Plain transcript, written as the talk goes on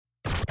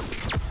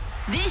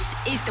This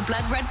is the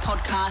Blood Red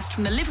podcast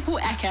from the Liverpool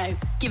Echo,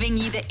 giving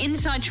you the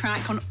inside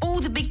track on all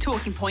the big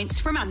talking points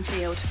from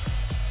Anfield.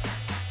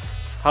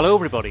 Hello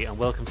everybody and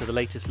welcome to the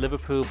latest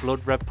Liverpool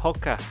Blood Red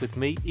podcast with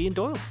me, Ian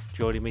Doyle.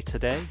 Joining me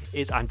today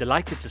is, I'm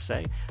delighted to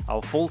say,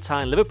 our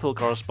full-time Liverpool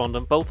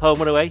correspondent, both home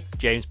and away,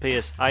 James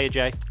Pearce. Hiya,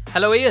 Jay.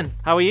 Hello, Ian.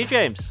 How are you,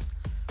 James?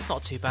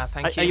 Not too bad,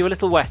 thank you. Are you a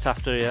little wet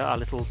after our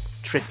little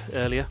trip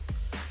earlier?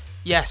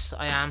 Yes,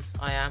 I am,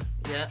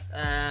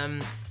 yeah.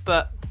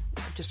 But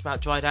I'm just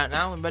about dried out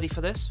now. I'm ready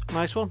for this.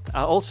 Nice one.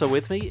 Also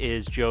with me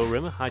is Joe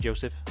Rimmer. Hi,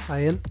 Joseph.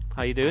 Hi, Ian.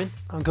 How you doing?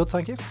 I'm good,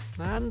 thank you.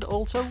 And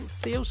also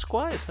Theo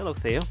Squires. Hello,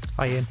 Theo.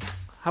 Hi, Ian.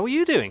 How are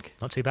you doing?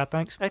 Not too bad,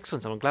 thanks.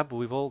 Excellent. I'm glad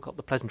we've all got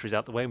the pleasantries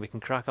out the way and we can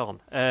crack on.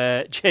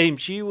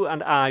 James, you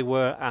and I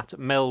were at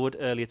Melwood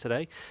earlier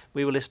today.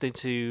 We were listening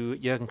to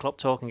Jurgen Klopp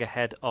talking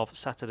ahead of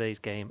Saturday's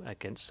game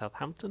against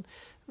Southampton.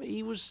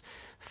 He was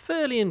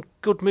fairly in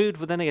good mood,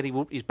 but then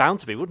again, he's bound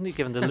to be, wouldn't he,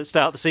 given the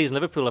start of the season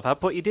Liverpool have had.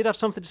 But he did have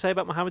something to say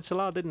about Mohamed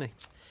Salah, didn't he?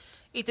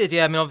 He did,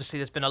 yeah. I mean, obviously,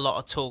 there's been a lot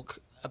of talk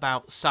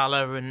about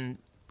Salah and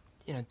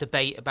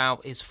debate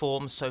about his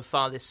form so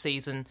far this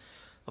season.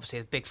 Obviously,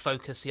 a big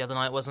focus the other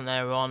night, wasn't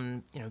there,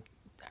 on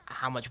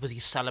how much was he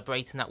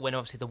celebrating that win?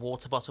 Obviously, the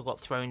water bottle got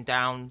thrown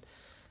down.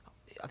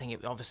 I think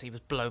it obviously was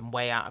blown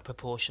way out of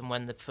proportion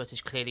when the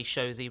footage clearly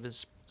shows he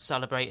was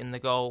celebrating the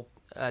goal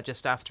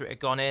just after it had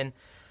gone in.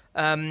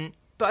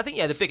 But I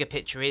think, the bigger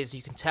picture is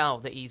you can tell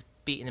that he's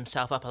beating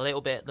himself up a little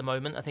bit at the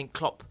moment. I think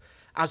Klopp,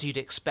 as you'd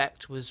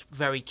expect, was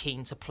very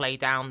keen to play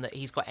down that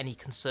he's got any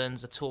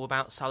concerns at all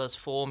about Salah's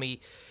form.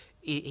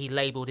 He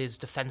labelled his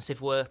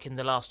defensive work in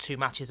the last two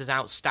matches as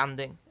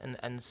outstanding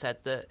and said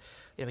that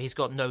he's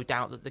got no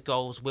doubt that the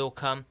goals will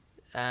come.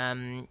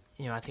 I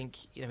think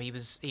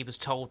he was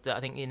told that I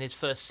think in his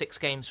first 6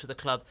 games for the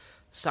club,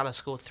 Salah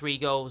scored 3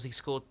 goals. He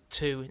scored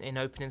 2 in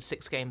opening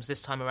 6 games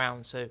this time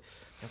around. So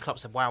Klopp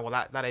said, "Wow,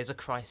 well that is a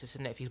crisis,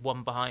 isn't it? If he's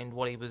 1 behind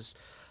what he was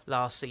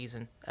last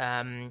season."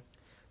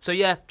 So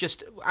yeah,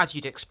 just as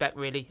you'd expect,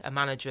 really, a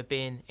manager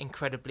being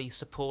incredibly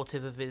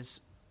supportive of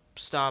his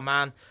star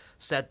man.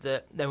 Said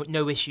that there were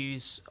no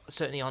issues,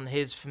 certainly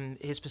from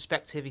his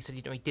perspective. He said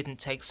he didn't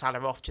take Salah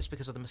off just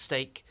because of the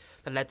mistake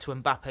that led to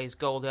Mbappe's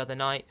goal the other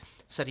night.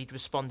 Said he'd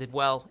responded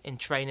well in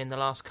training the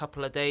last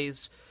couple of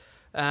days.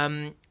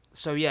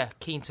 So yeah,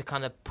 keen to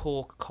kind of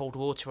pour cold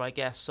water, I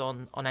guess,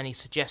 on any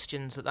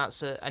suggestions that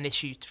that's an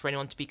issue for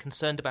anyone to be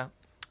concerned about.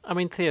 I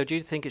mean, Theo, do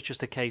you think it's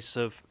just a case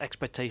of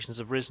expectations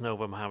have risen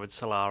over Mohamed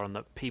Salah and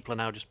that people are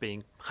now just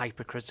being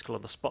hypercritical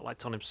and the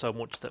spotlight's on him so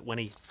much that when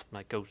he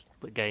goes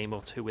a game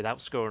or 2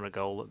 without scoring a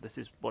goal, that this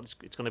is what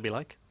it's going to be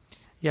like?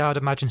 Yeah, I'd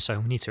imagine so.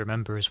 We need to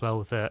remember as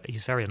well that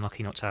he's very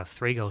unlucky not to have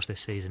 3 goals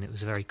this season. It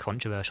was a very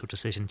controversial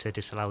decision to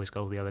disallow his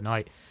goal the other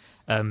night.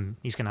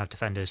 He's going to have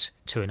defenders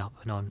 2 up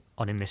and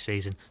on him this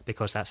season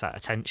because that's that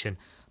attention.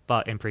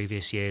 But in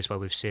previous years where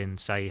we've seen,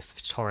 say,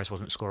 if Torres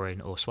wasn't scoring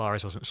or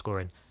Suarez wasn't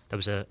scoring, there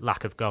was a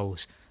lack of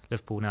goals.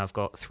 Liverpool now have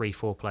got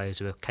 3-4 players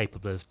who are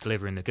capable of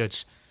delivering the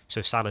goods.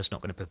 So if Salah's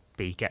not going to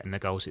be getting the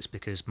goals, it's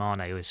because Mane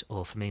is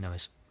or Firmino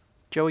is.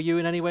 Joe, are you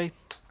in any way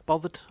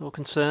bothered or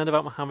concerned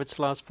about Mohamed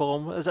Salah's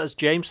form? As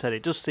James said,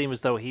 it does seem as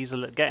though he's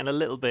getting a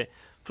little bit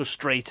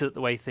frustrated at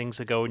the way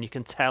things are going. You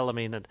can tell,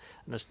 and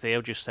as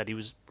Theo just said,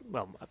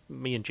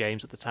 me and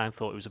James at the time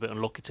thought he was a bit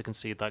unlucky to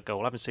concede that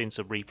goal. I haven't seen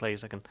some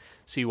replays, I can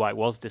see why it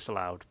was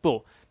disallowed,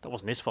 but that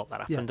wasn't his fault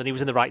that happened, and he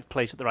was in the right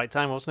place at the right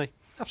time, wasn't he?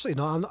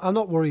 Absolutely not. I'm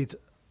not worried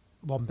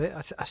one bit.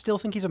 I still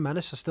think he's a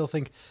menace. I still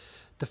think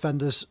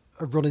defenders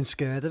are running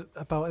scared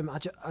about him.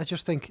 I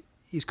just think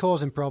he's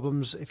causing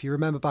problems. If you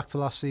remember back to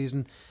last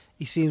season,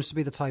 he seems to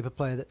be the type of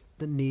player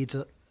that needs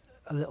a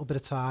little bit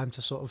of time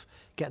to sort of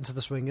get into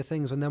the swing of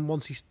things, and then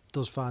once he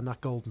does find that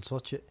golden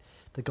touch,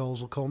 the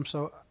goals will come.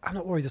 So I'm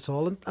not worried at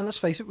all. And let's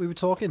face it, we were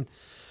talking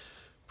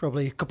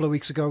probably a couple of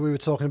weeks ago, we were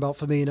talking about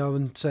Firmino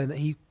and saying that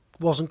he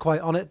wasn't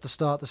quite on it at the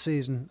start of the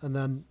season, and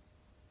then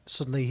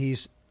suddenly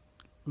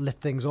lit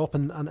things up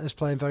and is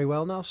playing very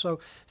well now.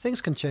 So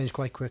things can change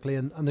quite quickly.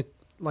 And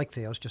like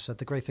Theo's just said,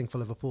 the great thing for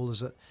Liverpool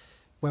is that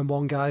when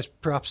one guy's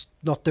perhaps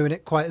not doing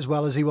it quite as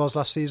well as he was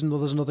last season, well,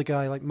 there's another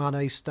guy like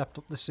Mane stepped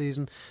up this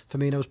season,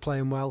 Firmino's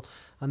playing well,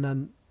 and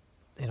then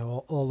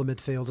all the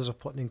midfielders are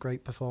putting in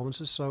great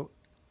performances. So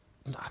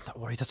I'm not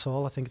worried at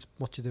all. I think it's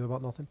what you do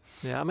about nothing.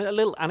 Yeah, I mean, a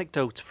little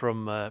anecdote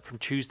from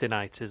Tuesday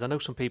night is I know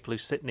some people who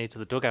sit near to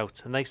the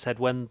dugout, and they said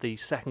when the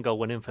second goal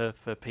went in for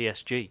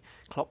PSG,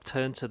 Klopp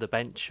turned to the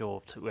bench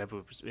or to whoever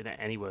was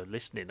anywhere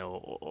listening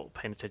or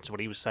paying attention to what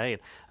he was saying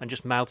and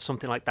just mouthed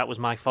something like, "That was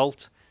my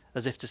fault,"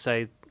 as if to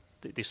say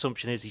the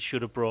assumption is he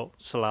should have brought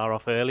Salah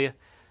off earlier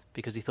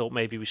because he thought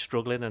maybe he was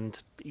struggling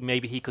and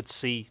maybe he could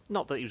see,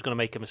 not that he was going to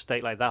make a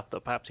mistake like that,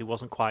 but perhaps he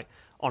wasn't quite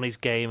on his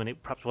game and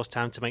it perhaps was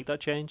time to make that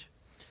change.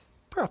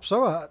 Perhaps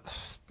so. I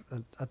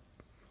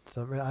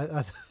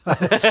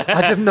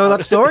didn't know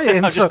that story,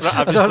 Ian. I've just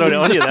thrown it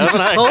on you there,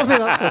 haven't I? Told me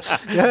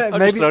that. Yeah,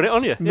 I've just thrown it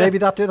on you. Maybe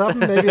that did happen.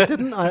 Maybe it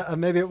didn't.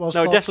 Maybe it was.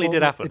 No, it definitely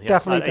did happen. It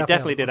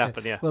definitely did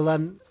happen. Yeah. Well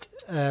then,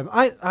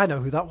 I know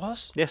who that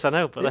was. Yes, I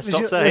know, but let's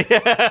was not say.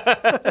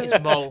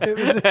 It's Mole.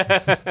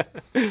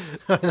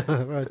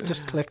 Right,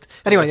 just clicked.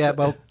 Anyway,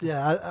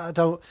 I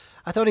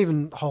don't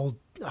even hold.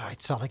 All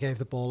right, Salah gave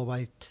the ball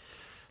away.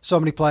 So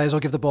many players will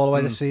give the ball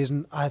away this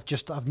season. I've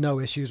no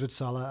issues with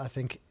Salah. I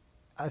think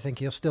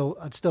I'd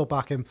still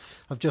back him.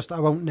 I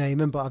won't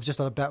name him, but I've just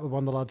had a bet with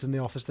one of the lads in the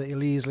office that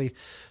he'll easily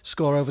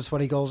score over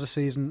 20 goals this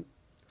season.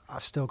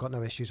 I've still got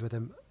no issues with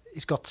him.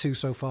 He's got 2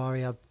 so far.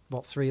 He had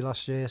 3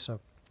 last year, so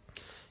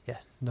yeah,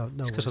 no.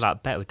 It's because of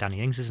that bet with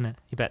Danny Ings, isn't it?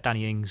 You bet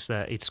Danny Ings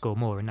that he'd score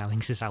more, and now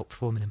Ings is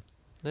outperforming him.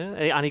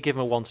 Yeah, and he gave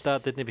him a 1 star,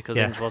 didn't he? Because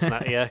Ings wasn't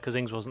because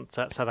Ings wasn't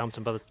at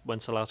Southampton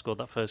when Salah scored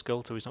that first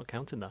goal, so he's not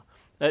counting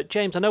that.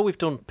 James, I know we've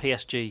done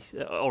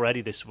PSG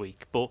already this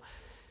week, but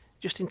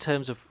just in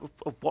terms of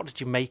what did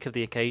you make of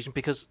the occasion?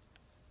 Because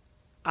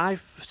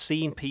I've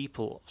seen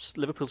people,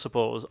 Liverpool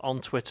supporters,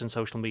 on Twitter and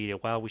social media,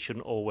 while we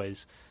shouldn't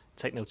always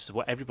take notice of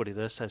what everybody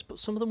there says, but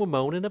some of them were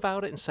moaning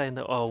about it and saying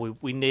that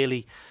we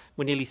nearly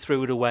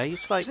threw it away.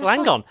 It's like,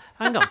 hang on.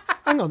 Hang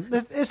on,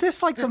 is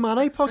this like the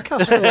Mane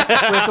podcast?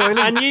 We're doing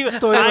I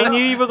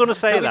knew you were going to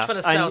say that. Trying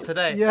to sell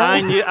today. Yeah.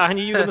 I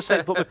knew you were going to say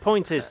it. But the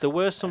point is, there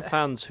were some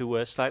fans who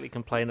were slightly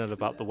complaining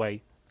about the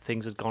way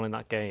things had gone in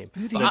that game.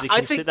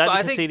 I think they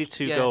conceded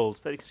 2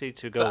 goals. They conceded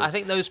 2 goals. But I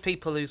think those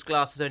people whose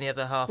glass is only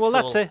ever half full,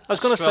 that's it. I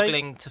was going to say,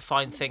 struggling to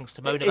find things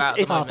to moan about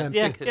at the moment.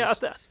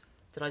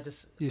 Did I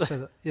just... You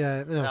said that,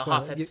 yeah. No,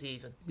 half empty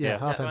even. Yeah,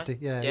 half right? empty,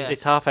 yeah.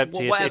 It's half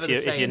empty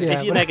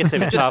if you're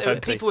negative, it's half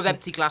empty. People with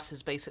empty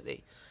glasses,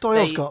 basically.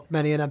 Doyle's got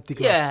many an empty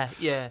glass.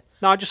 Yeah.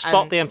 No, I just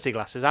spot the empty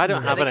glasses. I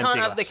don't have an empty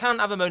glass. They can't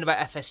have a moan about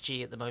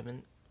FSG at the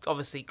moment.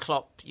 Obviously,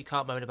 Klopp, you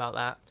can't moan about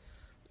that.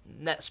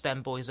 Net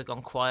spend boys have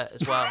gone quiet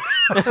as well.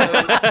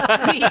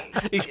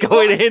 He's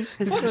going in.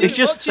 He's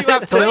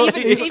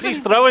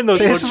throwing those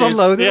punches.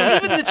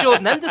 Even the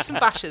Jordan Henderson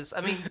bashers. I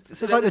mean,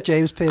 this is like the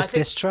James Pearce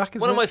diss track.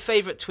 One of my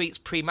favourite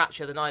tweets pre-match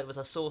the other night was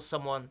I saw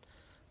someone,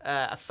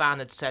 a fan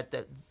had said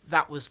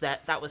that was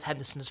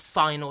Henderson's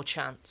final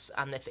chance,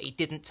 and if he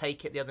didn't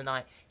take it the other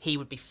night, he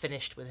would be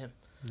finished with him.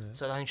 Yeah.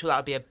 So I'm sure that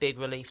would be a big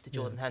relief to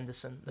Jordan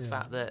Henderson. The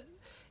fact that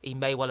he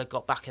may well have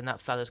got back in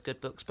that fella's good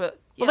books. But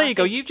there you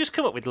go. You've just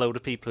come up with a load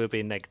of people who are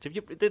being negative.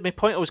 My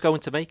point I was going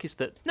to make is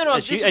that...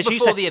 No, this was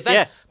before the event.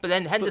 Yeah. But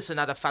then Henderson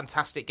had a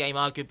fantastic game,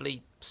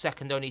 arguably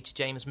second only to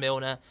James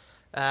Milner.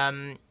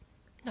 No,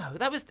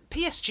 that was...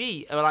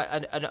 PSG are like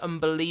an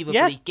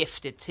unbelievably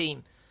gifted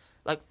team.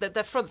 Like,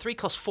 their front three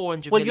cost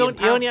 £400 million.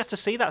 You only had to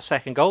see that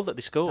second goal that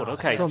they scored.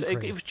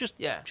 It was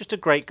just a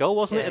great goal,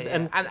 wasn't it?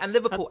 Yeah. And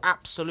Liverpool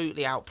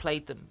absolutely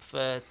outplayed them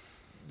for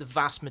the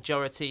vast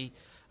majority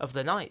of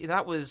the night.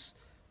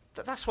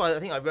 That's why I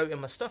think I wrote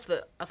in my stuff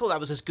that I thought that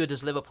was as good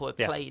as Liverpool had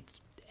played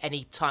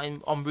any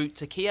time en route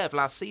to Kiev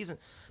last season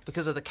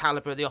because of the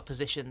calibre of the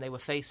opposition they were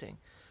facing.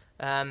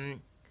 It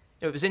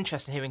was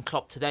interesting hearing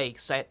Klopp today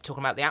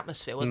talking about the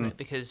atmosphere, wasn't it?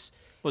 Because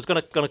I was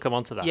going to come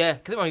on to that. Yeah,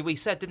 because we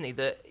said, didn't he,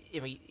 that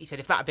he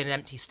said if that had been an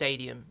empty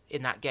stadium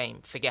in that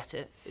game, forget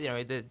it.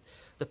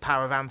 The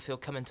power of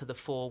Anfield coming to the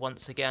fore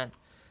once again.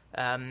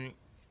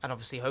 And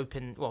obviously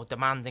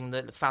demanding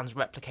that the fans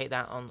replicate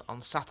that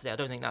on Saturday. I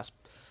don't think that's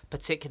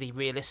particularly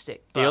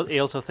realistic. He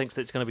also thinks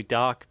that it's going to be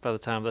dark by the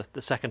time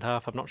the second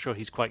half. I'm not sure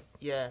he's quite...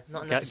 Yeah,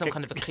 not unless there's some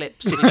kind of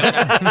eclipse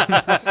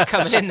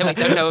coming in that we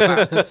don't know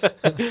about.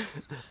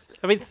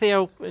 I mean,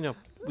 Theo,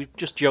 we've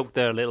just joked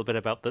there a little bit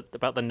about the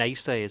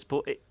naysayers,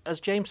 but as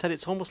James said,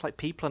 it's almost like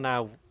people are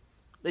now...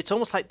 It's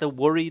almost like they're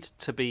worried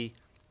to be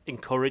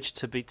encouraged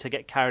to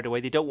get carried away.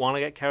 They don't want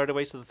to get carried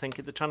away, so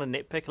they're trying to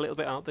nitpick a little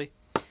bit, aren't they?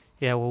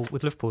 Yeah, well,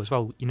 with Liverpool as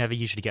well, you never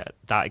usually get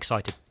that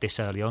excited this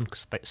early on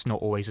because it's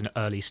not always an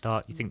early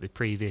start. You think the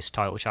previous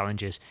title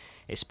challenges,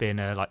 it's been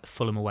like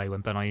Fulham away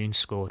when Benayoun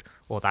scored,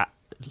 or that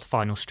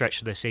final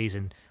stretch of the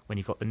season when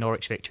you've got the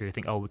Norwich victory. You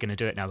think, we're going to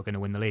do it now, we're going to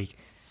win the league.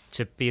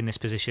 To be in this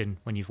position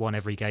when you've won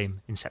every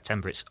game in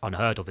September, it's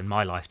unheard of in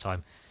my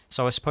lifetime.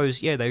 So I suppose,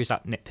 there is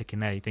that nitpicking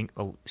there. You think,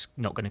 it's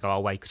not going to go our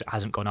way because it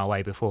hasn't gone our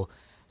way before.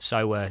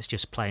 So it's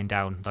just playing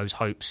down those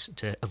hopes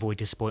to avoid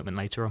disappointment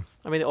later on.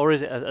 I mean, or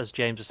is it, as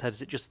James has said,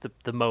 is it just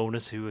the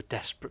moaners who are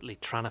desperately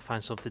trying to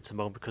find something to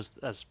moan? Because,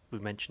 as we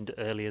mentioned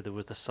earlier, there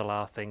was the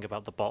Salah thing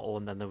about the bottle,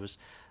 and then there was,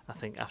 I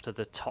think, after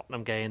the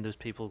Tottenham game, there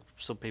was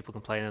some people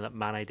complaining that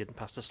Mane didn't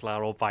pass to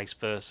Salah, or vice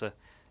versa.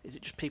 Is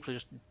it just people are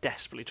just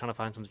desperately trying to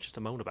find something just to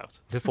moan about?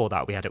 Before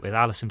that, we had it with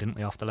Alisson, didn't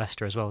we, after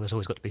Leicester as well? There's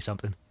always got to be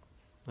something.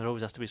 There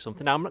always has to be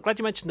something. Now, I'm glad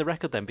you mentioned the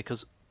record then,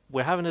 because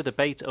we're having a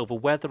debate over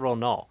whether or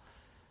not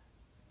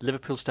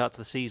Liverpool's start to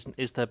the season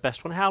is their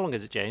best one. How long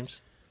is it,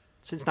 James?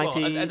 Since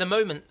at the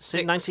moment,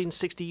 since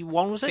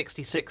 1961, was it?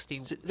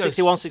 61,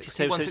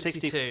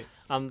 62.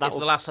 And that's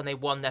the last time they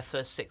won their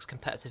first 6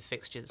 competitive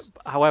fixtures.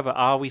 However,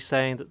 are we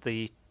saying that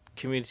the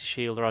Community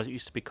Shield, or as it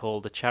used to be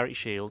called, the Charity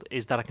Shield,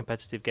 is that a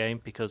competitive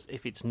game? Because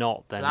if it's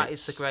not, then that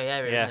is the grey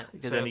area,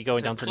 isn't it? Then you're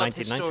going down to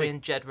 1990.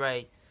 Historian Jed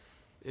Ray,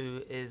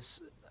 who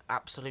is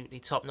absolutely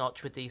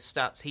top-notch with these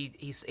stats,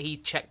 he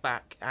checked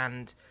back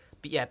and...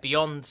 But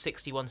beyond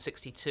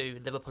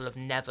 61-62, Liverpool have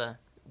never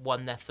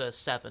won their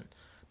first 7.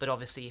 But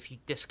obviously, if you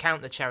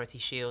discount the Charity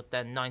Shield,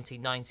 then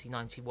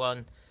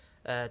 1990-91,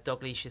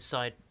 Dalglish's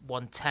side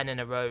won 10 in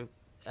a row,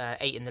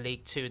 8 in the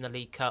league, 2 in the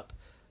League Cup.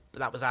 But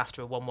that was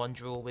after a 1-1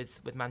 draw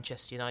with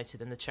Manchester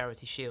United in the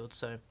Charity Shield.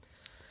 So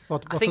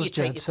What I think does you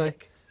take Jed your say?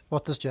 pick.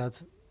 What does Jed?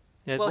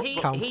 Yeah, Well,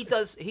 what- he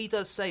does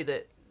say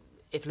that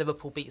if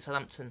Liverpool beat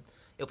Southampton,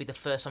 it'll be the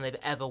first time they've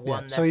ever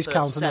won so their he's first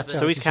counting that 7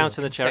 so he's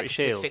counting the Charity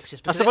consecutive Shield. fixtures,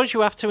 I because suppose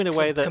you have to in a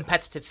way that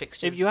competitive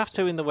fixtures. if you have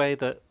to in the way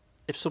that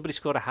if somebody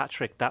scored a hat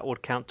trick, that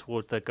would count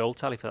towards their goal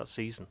tally for that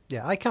season.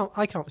 Yeah, I count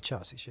the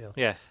Charity Shield.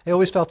 Yeah. It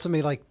always felt to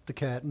me like the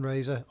curtain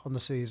raiser on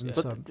the season.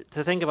 But So.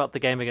 to think about the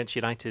game against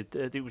United,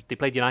 they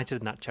played United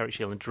in that Charity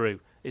Shield and drew,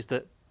 is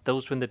that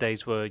those were in the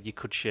days where you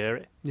could share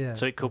it. Yeah,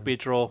 So it could be a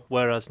draw,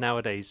 whereas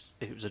nowadays,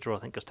 if it was a draw, I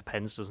think it just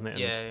depends, doesn't it? And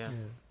Yeah.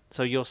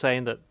 so you're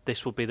saying that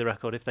this will be the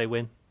record if they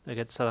win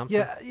against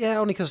Southampton? Yeah,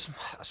 only because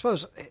I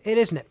suppose it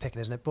is nitpicking,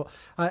 isn't it? But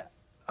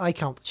I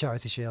count the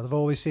Charity Shield. I've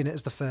always seen it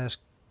as the first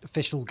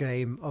official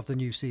game of the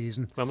new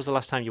season. When was the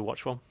last time you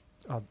watched one?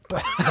 Oh,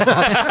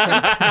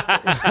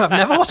 I've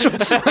never watched it.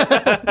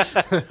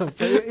 But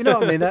you know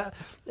what I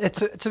mean?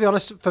 To be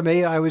honest, for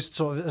me, I was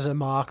sort of as a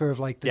marker of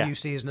like the new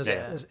season is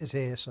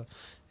here. So,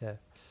 yeah.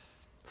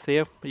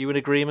 Theo, are you in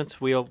agreement?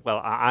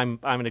 I'm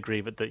in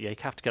agreement that you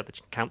have to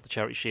count the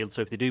Charity Shield.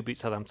 So if they do beat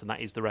Southampton,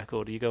 that is the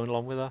record. Are you going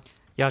along with that?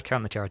 Yeah, I'd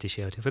count the Charity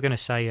Shield. If we're going to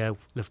say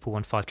Liverpool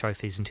won 5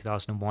 trophies in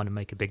 2001 and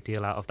make a big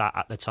deal out of that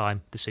at the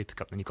time, the Super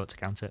Cup, then you've got to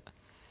count it. I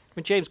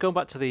mean, James, going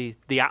back to the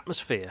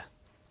atmosphere,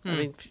 I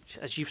mean,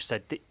 as you've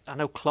said, I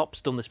know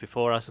Klopp's done this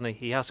before, hasn't he?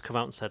 He has come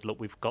out and said, look,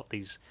 we've got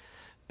these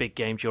big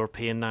games,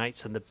 European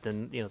nights, and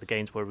the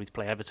games where we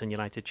play Everton,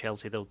 United,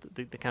 Chelsea, the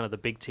kind of the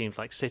big teams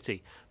like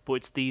City. But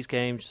it's these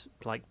games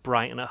like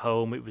Brighton at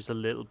home, it was a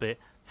little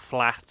bit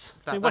flat.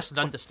 That's an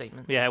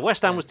understatement. Yeah,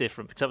 West Ham was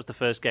different because that was the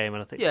first game,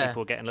 and I think Yeah.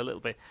 people were getting a little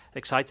bit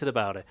excited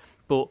about it.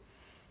 But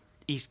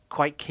he's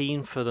quite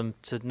keen for them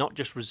to not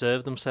just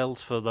reserve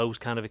themselves for those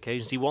kind of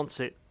occasions. He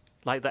wants it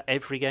like that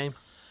every game.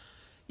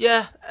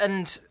 Yeah,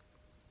 and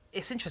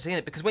it's interesting, isn't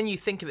it? Because when you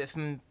think of it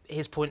from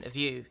his point of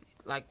view,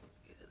 like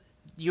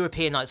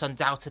European nights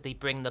undoubtedly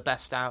bring the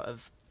best out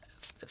of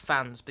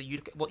fans. But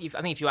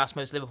I think if you ask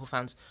most Liverpool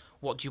fans,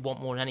 what do you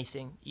want more than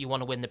anything? You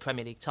want to win the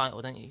Premier League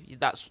title, don't you?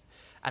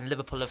 And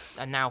Liverpool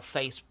are now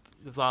faced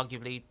with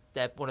arguably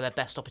one of their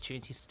best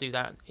opportunities to do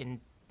that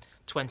in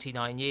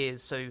 29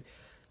 years. So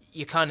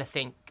you kind of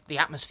think the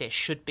atmosphere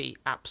should be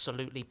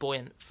absolutely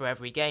buoyant for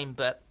every game,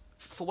 but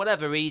for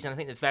whatever reason, I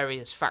think the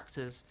various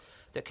factors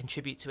that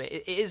contribute to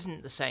it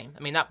isn't the same.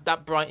 I mean,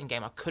 that Brighton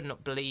game, I could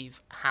not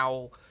believe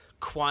how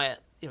quiet.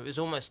 It was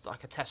almost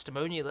like a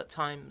testimonial at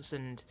times,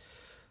 and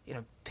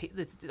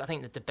I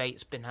think the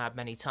debate's been had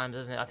many times,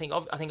 hasn't it? I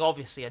think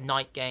obviously a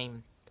night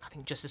game. I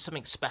think just there's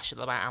something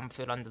special about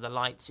Anfield under the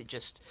lights. It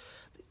just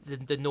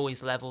the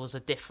noise levels are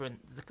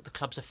different. The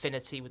club's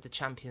affinity with the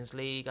Champions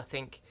League. I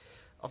think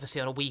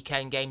obviously on a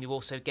weekend game you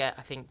also get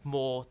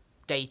more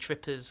day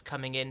trippers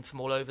coming in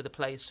from all over the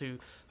place who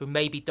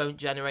maybe don't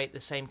generate the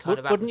same kind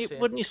of atmosphere.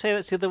 Wouldn't you say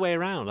that's the other way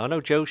around? I know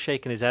Joe's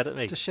shaking his head at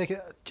me. Just shake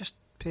it. Just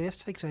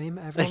Pierce takes aim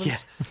at everyone. Yeah.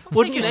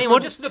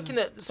 I'm just looking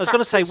at. I was going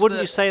to say,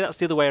 wouldn't you say that's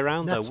the other way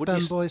around though? Nets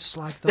Wouldn't you? boys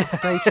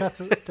slagged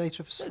off day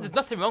trippers. There's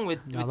nothing wrong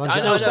with. No,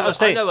 I know a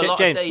lot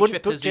James, of day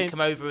wouldn't- trippers who James-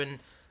 come over and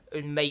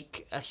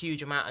make a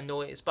huge amount of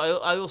noise. But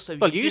I also.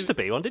 Well, you used to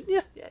be one, didn't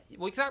you? Yeah,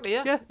 well, exactly.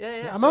 Yeah.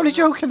 I'm So, only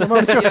joking. I'm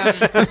only joking.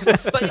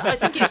 But I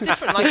think it's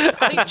different.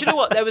 Do you know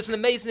what? There was an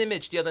amazing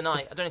image the other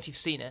night. I don't know if you've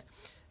seen it.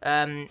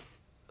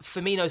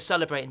 Firmino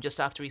celebrating just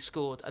after he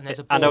scored, and there's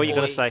a ball I know what you're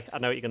boy, going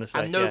to say.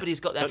 and nobody's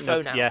got their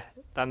phone out. Yeah,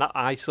 and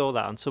I saw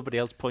that, and somebody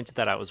else pointed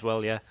that out as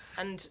well. Yeah.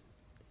 And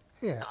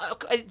Yeah.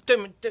 I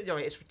don't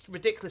it's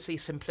ridiculously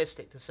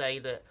simplistic to say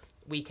that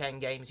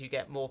weekend games you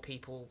get more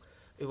people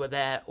who are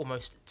there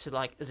almost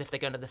to as if they're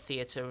going to the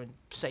theatre and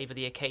savour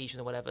the occasion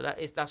or whatever.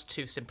 That's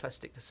too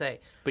simplistic to say.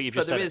 But you've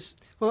just there said is.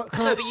 Well,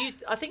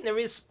 I think there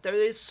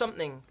is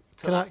something.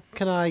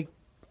 Can I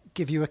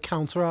give you a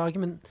counter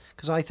argument?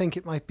 Because I think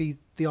it might be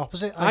the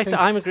opposite.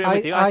 I'm agreeing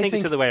with you. I think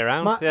it's the other way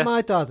around.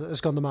 My dad has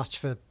gone the match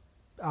for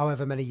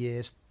however many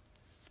years,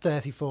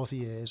 30, 40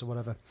 years or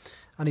whatever,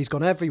 and he's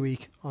gone every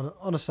week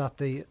on a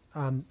Saturday,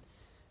 and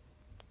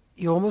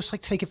you almost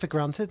take it for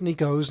granted, and he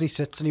goes and he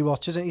sits and he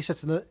watches it, and he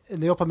sits in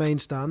the upper main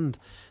stand,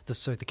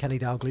 the Kenny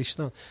Dalglish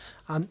stand,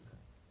 and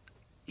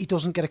he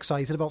doesn't get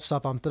excited about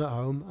Southampton at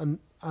home,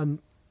 and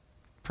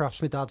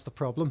perhaps my dad's the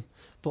problem,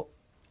 but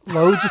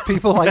loads of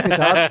people like my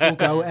dad will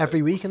go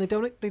every week and they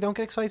don't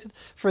get excited.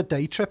 For a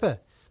day tripper,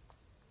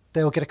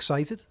 they'll get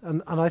excited,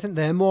 and I think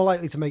they're more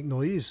likely to make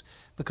noise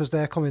because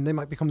they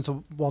might be coming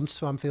to once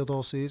to Anfield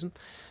all season.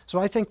 So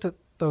I think that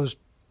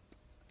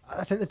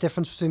I think the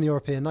difference between the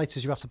European nights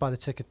is you have to buy the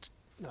ticket.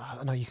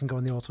 I know you can go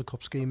in the Auto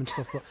Cup scheme and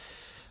stuff, but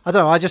I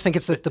don't know. I just think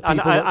it's the people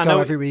that go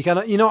every week.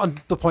 And you know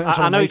what the point I'm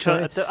trying to make.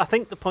 I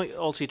think the point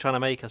also you're trying to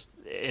make is,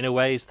 in a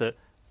way, is that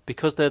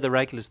because they're the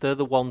regulars, they're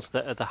the ones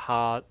that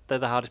are they're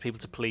the hardest people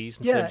to please.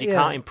 And you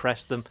can't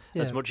impress them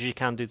as much as you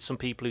can do some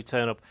people who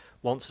turn up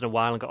once in a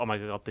while and go, "Oh my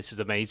God, this is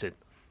amazing,"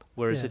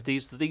 Whereas if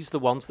these are the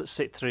ones that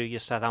sit through your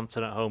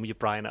Southampton at home, your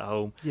Brighton at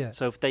home. Yeah.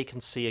 So if they can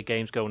see a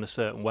game's going a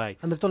certain way.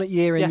 And they've done it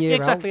year in, year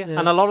exactly, out. Yeah.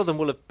 And a lot of them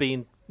will have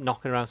been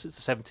knocking around since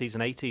the 70s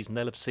and 80s, and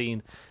they'll have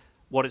seen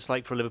what it's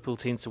like for a Liverpool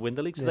team to win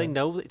the league. So they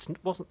know that it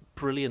wasn't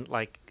brilliant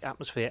like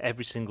atmosphere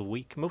every single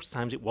week. Most of the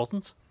times it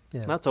wasn't.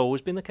 Yeah. And that's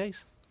always been the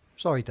case.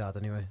 Sorry, Dad,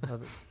 anyway. I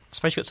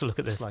suppose you've got to look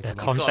at the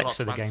context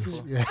of the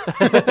games.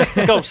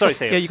 Go on, sorry,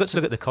 Theo. Yeah, you've got to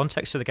look at the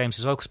context of the games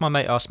as well, because my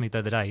mate asked me the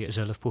other day, as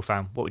a Liverpool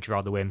fan, what would you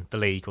rather win, the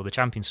league or the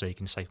Champions League?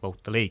 And say, well,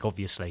 the league,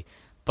 obviously.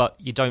 But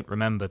you don't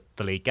remember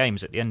the league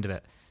games at the end of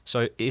it.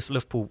 So if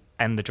Liverpool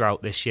end the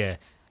drought this year,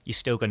 you're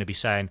still going to be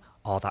saying,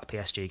 oh, that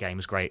PSG game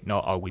was great,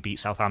 not, oh, we beat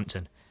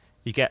Southampton.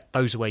 You get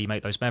those are where you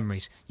make those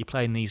memories. You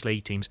play in these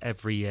league teams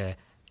every year.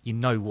 You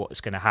know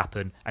what's going to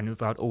happen, and we've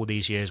had all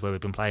these years where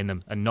we've been playing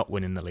them and not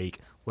winning the league.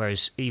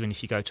 Whereas even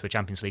if you go to a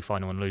Champions League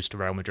final and lose to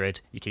Real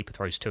Madrid, your keeper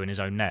throws 2 in his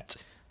own net.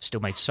 Still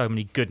made so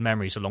many good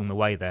memories along the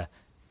way there,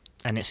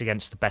 and it's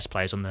against the best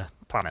players on the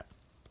planet.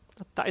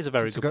 That is a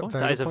very good point.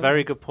 That is a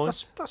very good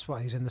point. That's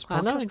why he's in this podcast.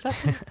 I know,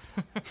 exactly.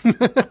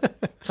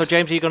 So,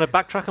 James, are you going to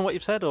backtrack on what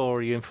you've said, or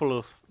are you in full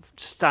of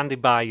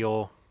standing by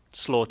your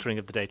slaughtering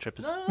of the day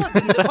trippers? No,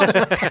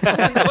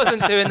 I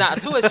wasn't doing that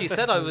at all. As you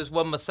said, I was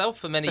one myself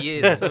for many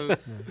years. So,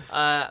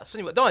 I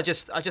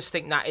just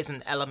think that is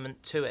an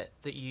element to it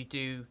that you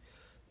do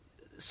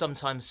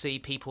sometimes see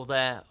people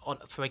there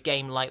for a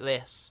game like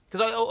this.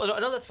 Because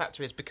another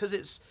factor is because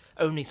it's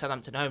only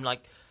Southampton home.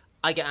 Like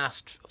I get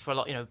asked for a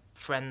lot,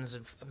 friends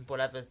and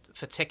whatever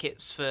for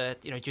tickets for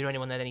do you know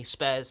anyone that had any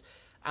spares?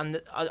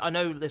 And I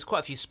know there's quite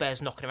a few spares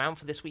knocking around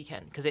for this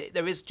weekend because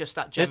there is just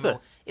that general. Is there?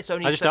 It's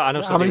only. I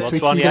know how many somebody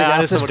tweets wants one. are you Yeah,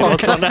 I going to know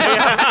get somebody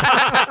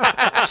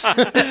after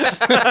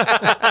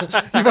wants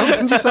one. You've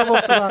opened yourself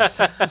up to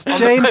that.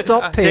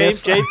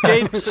 James.Pearce.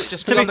 James,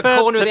 just be on the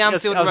corner of the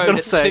Anfield Road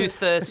at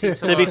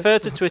 2:30 To be fair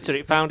to Twitter,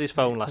 it found his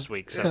phone last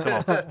week. So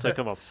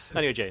come on.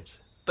 Anyway, James.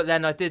 But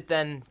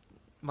then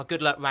my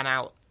good luck ran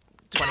out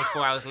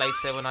 24 hours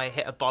later when I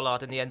hit a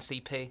bollard in the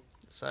NCP.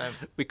 So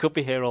we could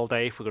be here all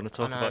day if we're going to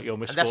talk about your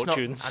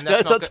misfortunes.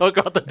 Let's not talk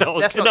about the dog.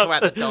 Let's not talk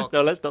about the dog.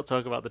 No, let's not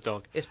talk about the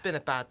dog. It's been a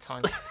bad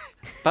time.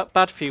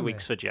 Bad few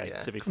weeks for Jay,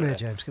 to be fair. Come here,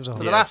 James. Give us a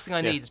So the last thing I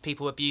need is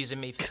people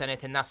abusing me for saying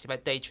anything nasty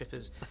about day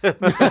trippers. So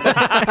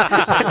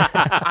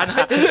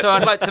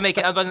I'd like to make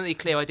it abundantly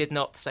clear I did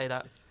not say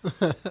that.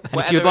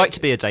 If you'd like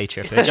to be a day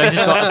tripper, James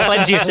has got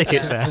plenty of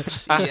tickets there.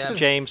 Ask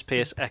James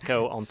Pearce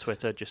Echo on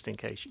Twitter, just in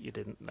case you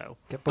didn't know.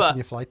 Get booking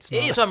your flights.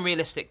 It is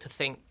unrealistic to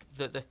think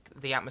that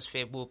the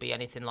atmosphere will be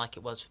anything like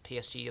it was for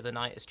PSG the other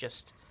night. It's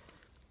just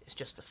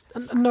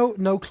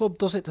no club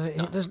does it.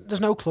 No.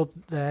 There's no club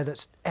there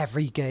that's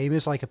every game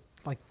is like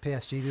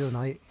PSG the other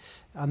night,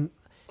 and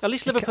at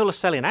least Liverpool are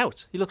selling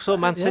out. You look,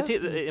 Man City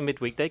in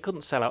midweek, they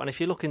couldn't sell out. And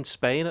if you look in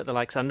Spain at the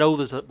likes, I know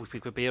we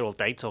could be here all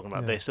day talking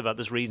about this, about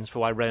there's reasons for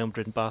why Real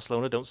Madrid and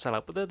Barcelona don't sell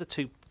out, but they're the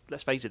two,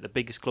 let's face it, the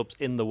biggest clubs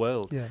in the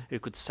world who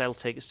could sell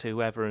tickets to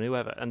whoever and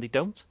whoever, and they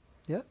don't.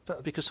 Yeah.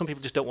 Because some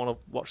people just don't want to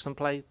watch them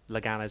play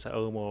Leganes at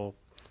home or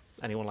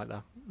anyone like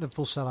that.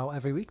 Liverpool sell out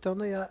every week, don't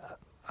they?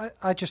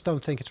 I just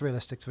don't think it's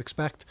realistic to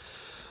expect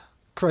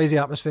crazy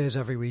atmospheres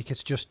every week.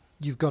 It's just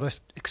you've got to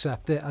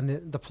accept it, and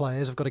the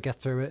players have got to get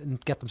through it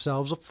and get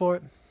themselves up for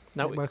it.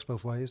 Now, it works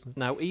both ways. Doesn't it?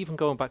 Now, even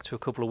going back to a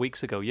couple of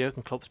weeks ago,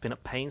 Jurgen Klopp's been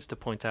at pains to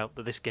point out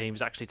that this game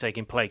is actually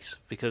taking place,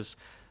 because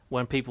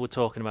when people were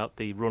talking about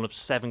the run of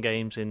 7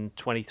 games in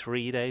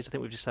 23 days, I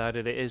think we've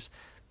decided it is,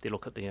 they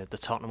look at the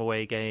Tottenham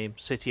away game,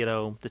 City at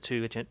home, the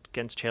 2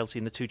 against Chelsea,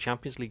 and the 2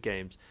 Champions League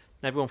games.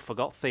 And everyone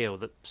forgot, Theo,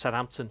 that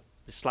Southampton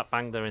is slap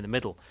bang there in the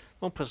middle.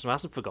 One person who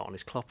hasn't forgotten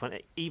is Klopp, and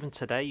even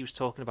today he was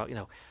talking about,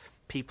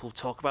 people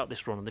talk about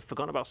this run and they've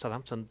forgotten about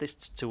Southampton. This,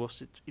 to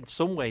us, in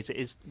some ways, it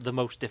is the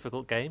most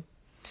difficult game.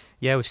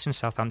 Yeah, we've seen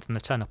Southampton, they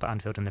turn up at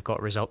Anfield and they've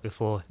got a result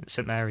before.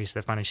 St Mary's,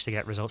 they've managed to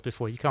get results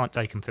before. You can't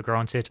take them for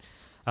granted.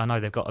 I know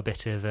they've got a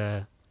bit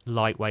of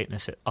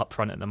lightweightness up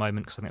front at the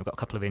moment because I think they've got a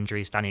couple of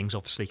injuries. Danny Ings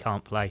obviously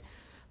can't play,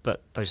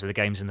 but those are the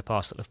games in the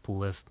past that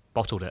Liverpool have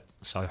bottled it.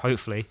 So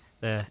hopefully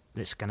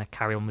it's going to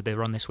carry on with their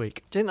run this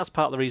week. Do you think that's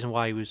part of the reason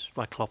why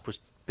Klopp was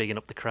bigging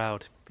up the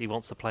crowd? He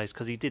wants the players,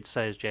 because he did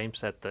say, as James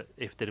said, that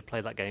if they'd have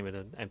played that game in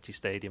an empty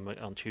stadium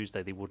on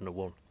Tuesday, they wouldn't have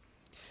won.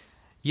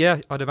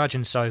 Yeah, I'd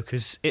imagine so,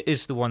 because it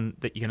is the one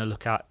that you're going to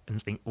look at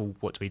and think, oh,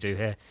 what do we do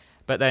here?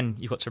 But then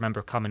you've got to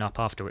remember, coming up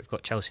after, we've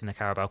got Chelsea in the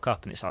Carabao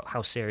Cup, and it's like,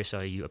 how serious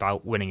are you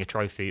about winning a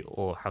trophy,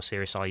 or how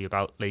serious are you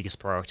about League as the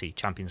priority,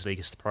 Champions League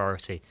as the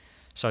priority?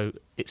 So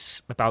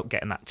it's about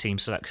getting that team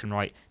selection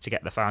right to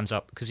get the fans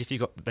up, because if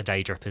you've got the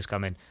day drippers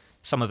coming,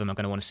 some of them are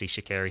going to want to see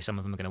Shaqiri, some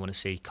of them are going to want to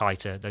see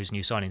Keita, those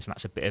new signings, and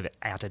that's a bit of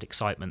added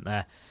excitement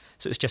there.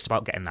 So it's just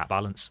about getting that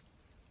balance.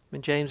 I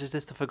mean, James, is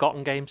this the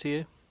forgotten game to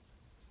you?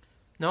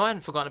 No, I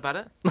hadn't forgotten about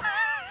it.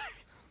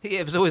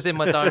 It was always in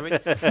my diary.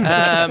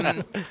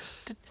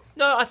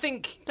 No, I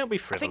think... Don't be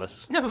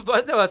frivolous.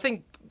 I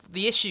think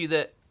the issue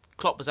that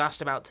Klopp was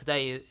asked about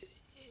today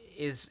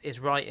is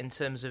right in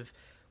terms of,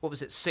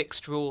 6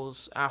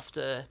 draws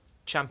after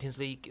Champions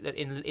League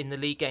in the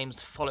league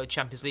games, followed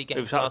Champions League games.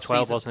 It was out of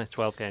 12, season. wasn't it?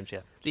 12 games,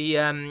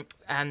 yeah.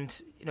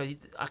 And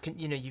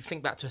you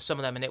think back to some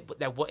of them, and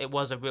it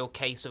was a real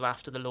case of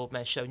after the Lord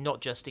Mayor show,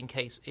 not just in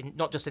terms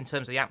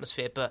of the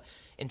atmosphere, but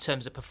in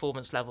terms of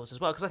performance levels as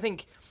well. Because I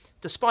think,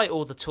 despite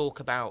all the talk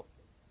about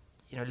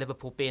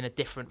Liverpool being a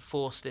different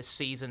force this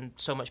season,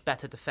 so much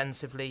better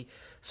defensively,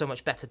 so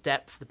much better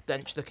depth, the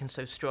bench looking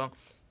so strong,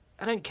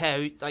 I don't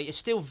care. Like, it's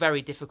still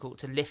very difficult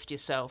to lift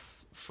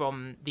yourself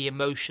from the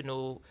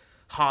emotional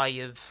high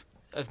of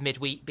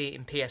midweek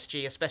beating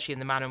PSG, especially in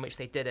the manner in which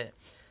they did it.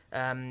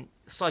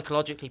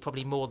 Psychologically,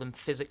 probably more than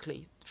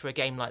physically for a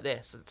game like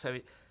this. So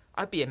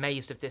I'd be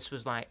amazed if this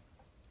was like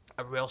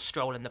a real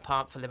stroll in the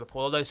park for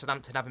Liverpool. Although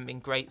Southampton haven't been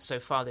great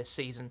so far this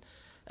season,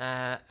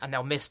 and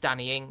they'll miss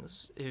Danny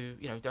Ings, who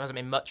there hasn't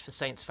been much for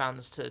Saints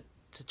fans to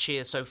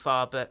cheer so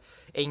far. But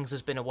Ings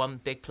has been a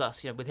one big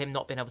plus. With him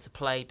not being able to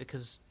play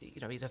because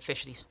he's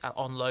officially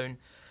on loan,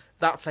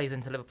 that plays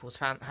into Liverpool's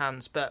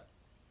hands. But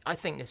I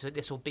think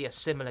this will be a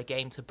similar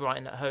game to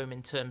Brighton at home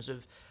in terms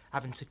of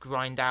having to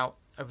grind out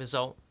a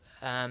result.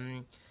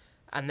 And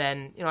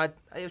then it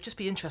would just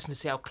be interesting to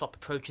see how Klopp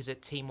approaches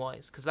it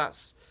team-wise, because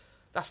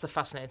that's the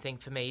fascinating thing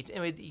for me.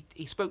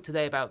 He spoke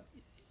today about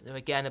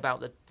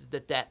about the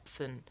depth,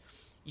 and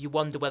you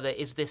wonder whether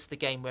is this the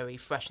game where he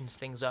freshens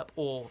things up,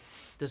 or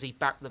does he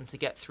back them to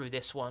get through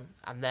this one,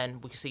 and then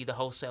we see the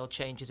wholesale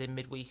changes in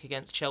midweek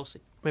against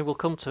Chelsea. I mean, we'll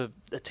come to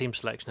a team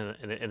selection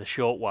in a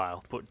short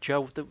while, but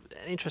Joe, an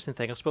interesting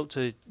thing, I spoke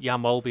to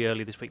Jan Molby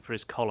earlier this week for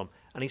his column,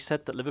 and he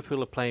said that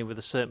Liverpool are playing with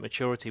a certain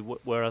maturity,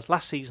 whereas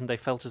last season they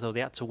felt as though they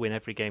had to win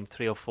every game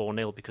 3 or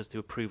 4-0 because they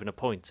were proving a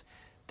point.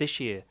 This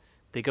year,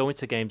 they go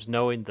into games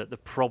knowing that they're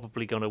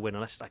probably going to win,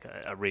 unless it's like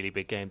a really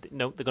big game.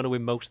 No, they're going to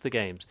win most of the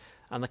games,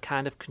 and they're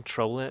kind of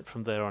controlling it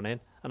from there on in.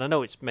 And I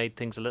know it's made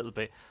things a little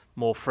bit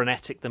more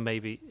frenetic than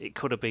maybe it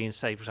could have been,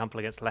 say, for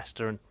example, against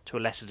Leicester and to a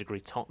lesser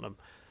degree Tottenham.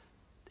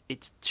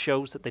 It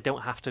shows that they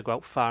don't have to go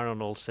out firing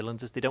on all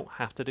cylinders. They don't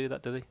have to do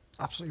that, do they?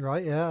 Absolutely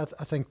right, yeah.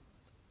 I think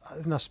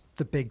that's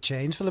the big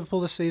change for Liverpool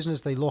this season,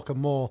 is they look a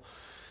more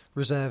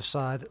reserve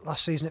side.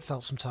 Last season it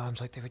felt sometimes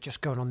like they were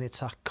just going on the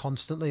attack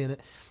constantly, and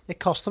it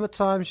cost them at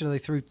times. They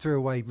threw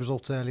away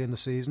results early in the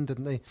season,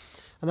 didn't they?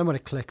 And then when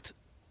it clicked,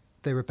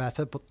 they were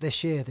better. But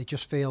this year they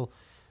just feel...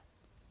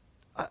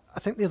 I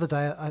think the other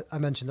day I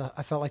mentioned that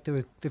I felt like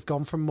they've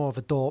gone from more of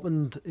a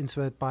Dortmund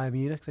into a Bayern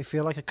Munich. They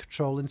feel like a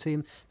controlling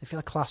team. They feel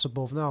a class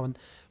above now. And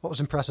what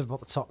was impressive about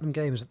the Tottenham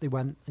game is that they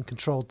went and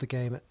controlled the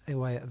game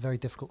away at a very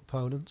difficult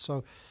opponent.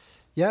 So,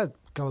 yeah,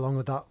 go along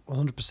with that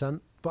 100%.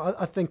 But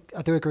I think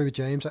I do agree with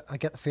James. I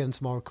get the feeling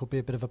tomorrow could be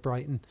a bit of a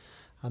Brighton,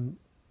 and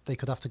they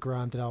could have to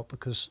grind it out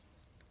because,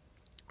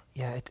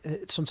 yeah,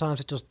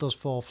 sometimes it just does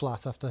fall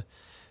flat after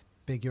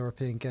big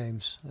European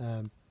games.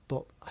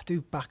 But I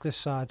do back this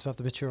side to have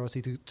the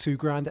maturity to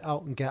grind it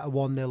out and get a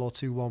 1-0 or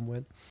 2-1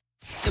 win.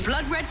 The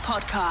Blood Red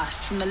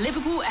Podcast from the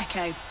Liverpool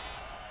Echo.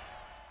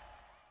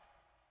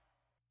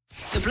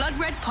 The Blood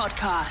Red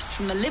Podcast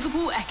from the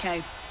Liverpool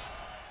Echo.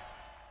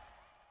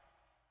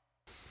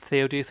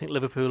 Theo, do you think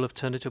Liverpool have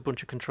turned into a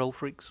bunch of control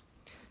freaks?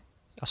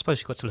 I suppose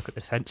you've got to look at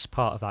the defence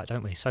part of that,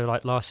 don't we? So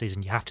like last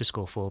season, you have to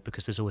score 4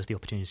 because there's always the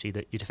opportunity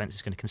that your defence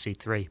is going to concede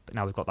 3. But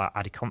now we've got that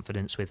added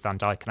confidence with Van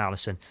Dijk and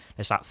Alisson.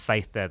 There's that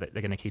faith there that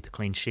they're going to keep a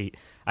clean sheet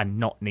and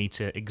not need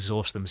to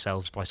exhaust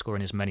themselves by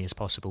scoring as many as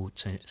possible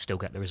to still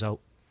get the result.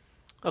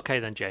 Okay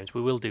then, James,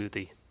 we will do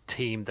the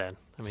team then.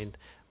 I mean,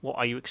 what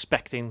are you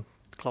expecting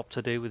Klopp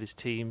to do with his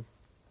team?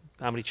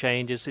 How many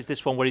changes? Is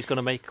this one where he's going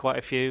to make quite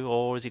a few,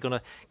 or is he going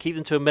to keep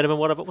them to a minimum?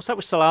 Whatever. What's that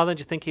with Salah then?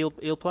 Do you think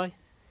he'll play?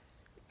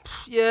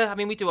 Yeah, I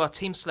mean, we do our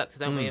team selector,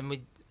 don't we? And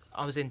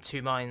I was in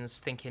two minds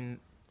thinking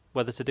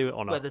whether to do it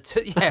or not. Whether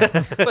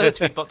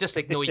to be, just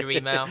ignore your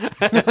email.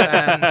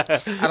 And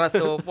I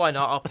thought, why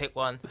not? I'll pick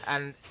one.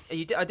 And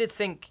I did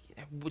think,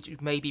 would you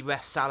maybe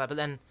rest Salah? But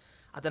then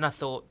I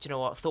thought, you know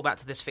what? I thought back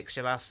to this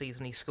fixture last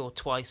season. He scored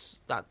twice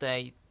that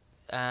day,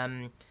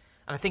 and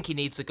I think he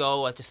needs a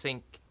goal. I just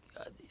think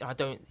I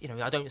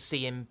don't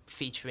see him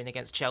featuring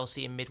against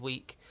Chelsea in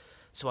midweek.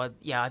 So I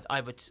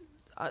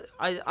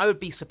would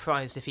be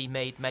surprised if he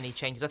made many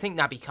changes. I think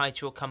Naby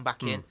Keita will come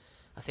back in.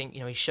 I think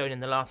he's shown in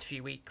the last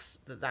few weeks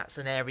that that's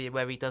an area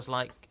where he does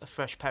like a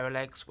fresh pair of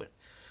legs when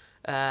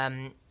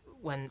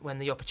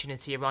the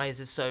opportunity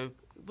arises. So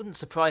it wouldn't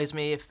surprise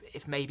me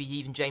if maybe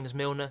even James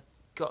Milner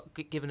got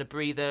given a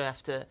breather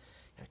after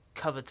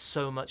covered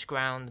so much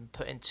ground and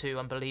put in 2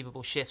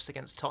 unbelievable shifts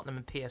against Tottenham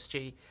and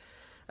PSG.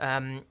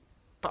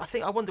 But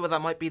I wonder whether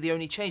that might be the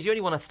only change. The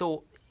only one I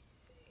thought,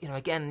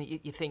 again,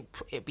 you think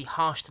it'd be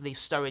harsh to leave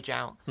Sturridge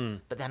out,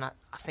 but then I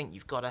think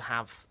you've got to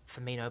have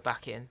Firmino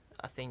back in.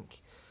 I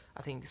think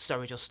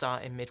Sturridge will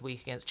start in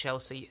midweek against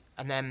Chelsea,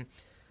 and then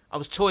I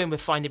was toying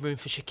with finding room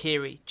for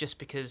Shaqiri just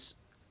because,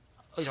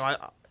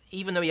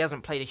 even though he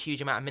hasn't played a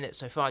huge amount of minutes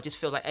so far, I just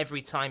feel like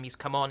every time he's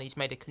come on, he's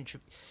made a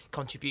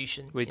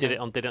contribution. We did it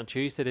on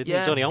Tuesday, didn't he? He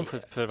was only on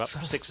for about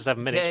 6 or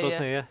 7 minutes,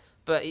 wasn't he? Yeah.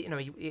 But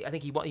I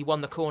think he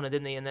won the corner,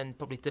 didn't he? And then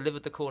probably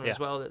delivered the corner as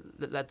well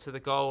that led to the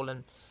goal.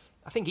 And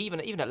I think even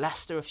at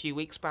Leicester a few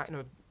weeks back,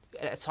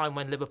 at a time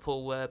when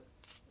Liverpool were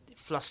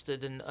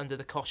flustered and under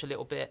the cosh a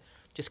little bit,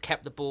 just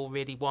kept the ball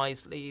really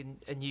wisely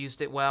and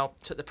used it well,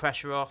 took the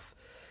pressure off.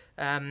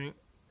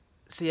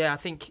 So yeah, I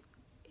think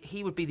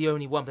he would be the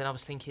only one. But then I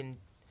was thinking,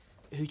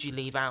 who do you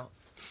leave out?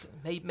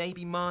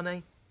 Maybe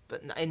Mane.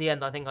 But in the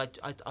end, I think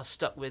I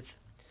stuck with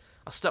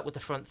the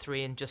front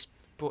three and just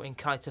brought in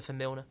Keita for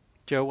Milner.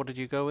 Joe, what did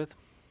you go with?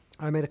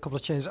 I made a couple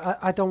of changes.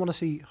 I don't want to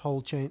see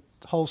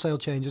wholesale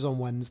changes on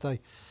Wednesday,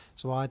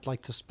 so I'd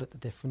like to split the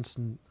difference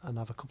and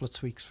have a couple of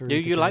tweaks for.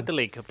 You like the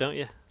League Cup, don't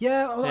you?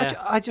 Yeah.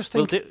 I just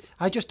think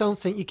I just don't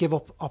think you give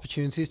up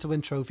opportunities to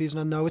win trophies, and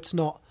I know it's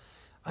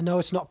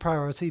not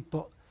priority,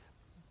 but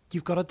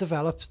you've got to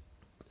develop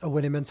a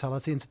winning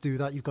mentality, and to do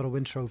that, you've got to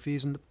win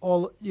trophies. And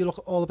you look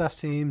at all the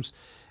best teams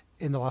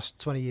in the last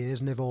 20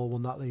 years, and they've all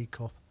won that League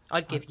Cup.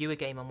 I'd give you a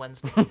game on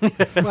Wednesday.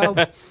 Well,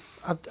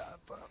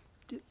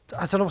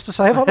 I don't know what to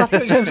say about that.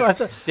 James.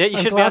 Yeah, you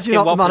I'm should be glad asking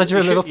you're not what the manager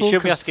of Liverpool. You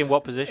should be asking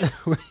what position.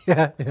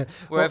 yeah.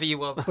 Wherever you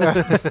want.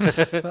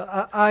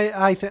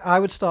 I think I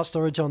would start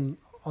Sturridge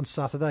on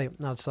Saturday,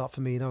 and I'd start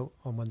Firmino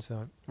on Wednesday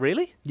night.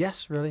 Really?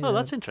 Yes, really. Oh,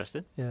 that's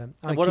interesting. Yeah.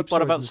 And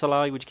what about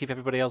Salah? Would you keep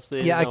everybody else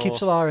there? Yeah, I'd keep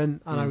Salah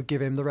in, and I would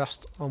give him the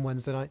rest on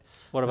Wednesday night.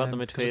 What about the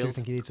Because I midfield? do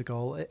think he needs a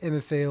goal. In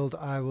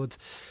midfield, I would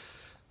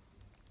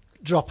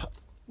drop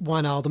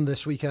Wijnaldum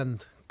this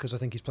weekend, because I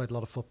think he's played a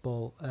lot of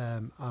football.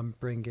 I'm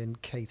bringing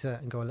Keita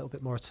and go a little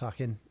bit more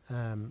attacking.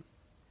 And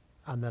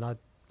then I'd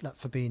let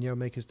Fabinho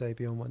make his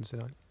debut on Wednesday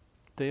night.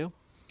 Deal?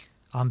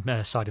 I'm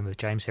siding with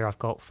James here. I've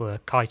got for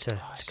Keita.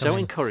 So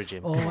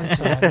encouraging. Always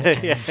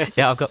side.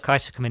 Yeah, I've got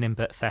Keita coming in,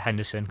 but for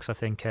Henderson, because I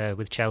think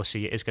with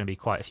Chelsea it is going to be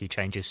quite a few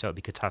changes, so it'd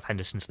be good to have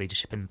Henderson's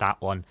leadership in that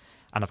one.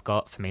 And I've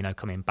got Firmino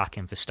coming back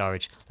in for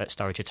Sturridge. Let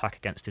Sturridge attack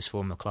against his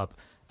former club.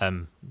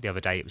 The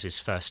other day it was his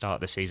first start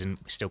of the season.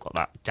 We still got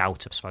that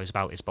doubt, I suppose,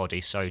 about his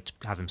body. So to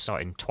have him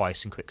starting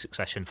twice in quick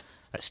succession,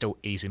 let's still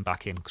ease him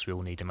back in, because we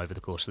all need him over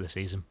the course of the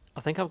season.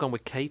 I think I've gone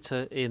with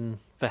Keita in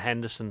for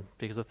Henderson,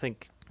 because I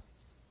think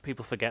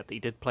people forget that he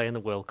did play in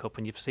the World Cup,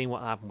 and you've seen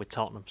what happened with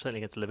Tottenham, certainly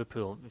against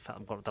Liverpool. In fact,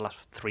 one of the last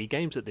 3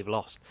 games that they've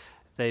lost,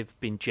 they've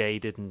been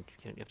jaded, and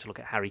you have to look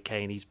at Harry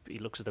Kane. He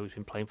looks as though he's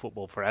been playing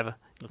football forever.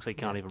 He looks like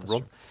he can't even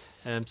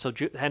run. So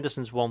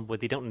Henderson's one where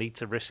they don't need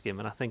to risk him,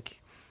 and I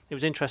think it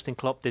was interesting.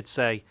 Klopp did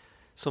say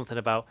something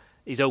about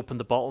he's opened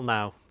the bottle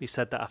now. He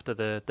said that after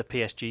the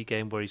PSG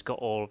game, where he's got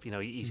all,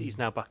 he's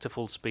now back to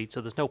full speed. So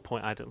there's no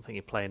point, I don't think,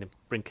 in playing him.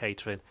 Bring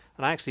Keita in,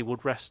 and I actually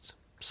would rest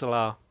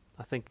Salah.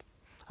 I think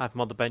have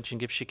him on the bench and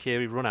give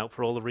Shaqiri run out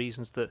for all the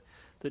reasons that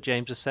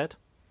James has said.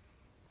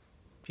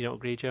 If you don't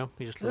agree, Joe,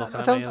 you just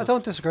I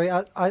don't disagree.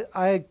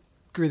 I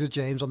agree with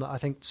James on that. I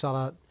think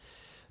Salah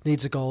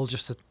needs a goal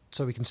just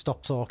so we can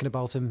stop talking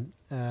about him.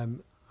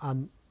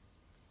 And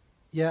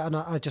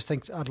I just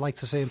think I'd like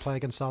to see him play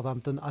against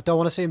Southampton. I don't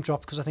want to see him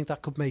drop, because I think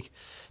that could be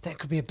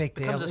a big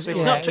deal. It's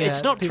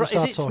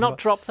not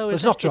dropped though.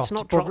 It's not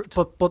dropped.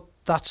 But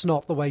that's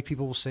not the way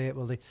people will see it,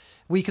 will they?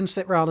 We can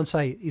sit around and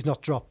say he's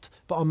not dropped,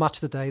 but on Match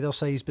of the Day they'll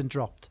say he's been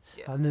dropped,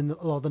 and then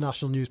a lot of the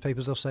national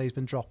newspapers they'll say he's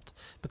been dropped,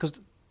 because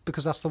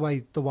that's the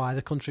way the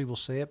wider country will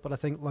see it. But I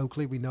think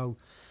locally we know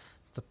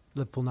that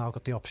Liverpool now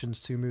got the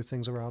options to move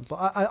things around.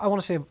 But I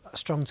want to see a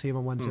strong team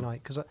on Wednesday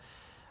night, because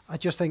I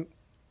just think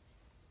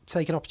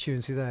take an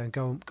opportunity there and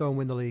go and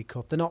win the League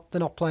Cup. They're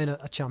not playing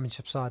a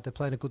championship side. They're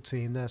playing a good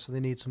team there, so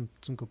they need some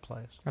good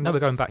players. I know we're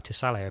going back to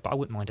Salah, but I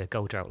wouldn't mind a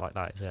goal drought like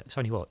that. Is it? It's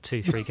only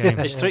 2-3 games.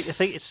 It's 3. I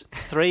think it's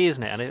 3,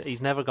 isn't it? And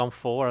he's never gone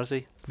 4, has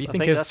he? I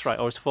think that's right.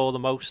 Or is 4 the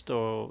most?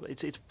 Or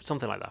it's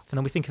something like that. And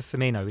then we think of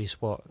Firmino. He's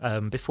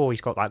before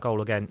he's got that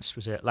goal against,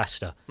 was it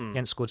Leicester? He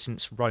hadn't scored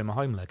since Roma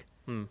home leg.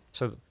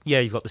 So yeah,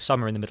 you've got the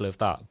summer in the middle of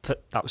that,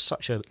 but that was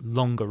such a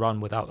longer run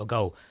without a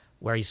goal,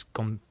 where he's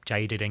gone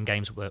jaded in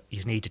games where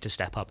he's needed to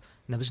step up.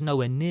 And there was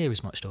nowhere near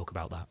as much talk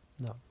about that.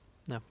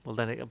 No. Well,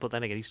 then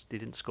again, he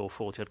didn't score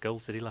 40-odd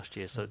goals, did he, last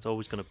year? So it's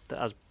always going to,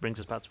 as brings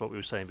us back to what we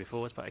were saying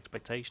before, it's about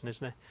expectation,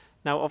 isn't it?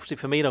 Now, obviously,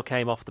 Firmino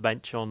came off the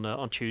bench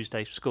on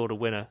Tuesday, scored a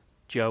winner.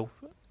 Joe,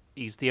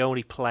 he's the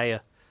only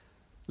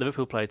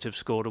Liverpool player to have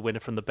scored a winner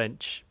from the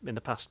bench in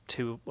the past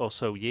 2 or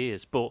so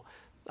years. But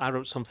I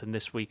wrote something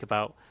this week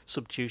about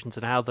substitutions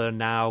and how they're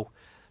now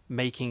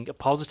making a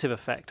positive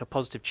effect, a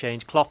positive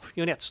change. Klopp,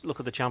 you only had to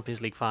look at the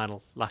Champions League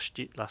final last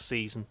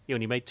season. He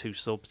only made 2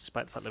 subs,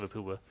 despite the fact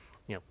Liverpool were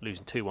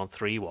losing 2-1,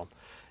 3-1.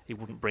 He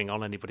wouldn't bring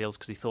on anybody else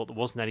because he thought there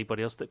wasn't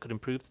anybody else that could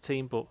improve the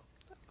team. But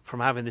from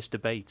having this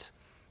debate,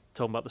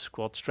 talking about the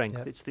squad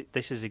strength,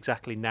 this is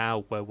exactly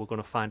now where we're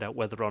going to find out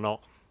whether or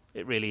not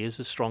it really is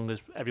as strong as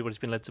everybody's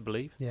been led to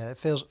believe. Yeah, it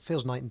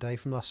feels night and day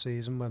from last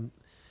season when,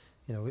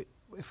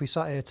 if we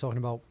sat here talking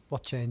about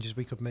what changes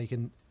we could make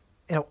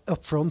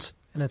up front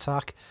in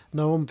attack,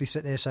 no one would be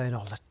sitting here saying,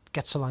 "Oh, let's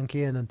get Solanke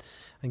in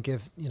and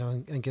give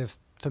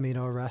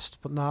Firmino a rest."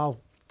 But now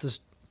there's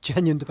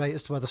genuine debate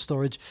as to whether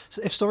Sturridge,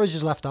 if Sturridge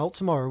is left out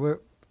tomorrow,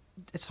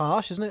 it's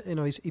harsh, isn't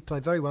it? He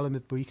played very well in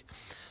midweek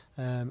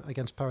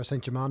against Paris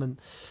Saint-Germain, and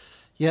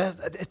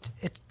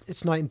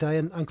it's night and day.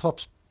 And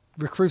Klopp's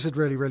recruited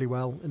really, really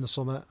well in the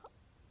summer,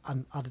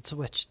 and added to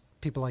which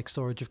people like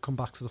Sturridge have come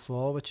back to the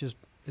fore, which is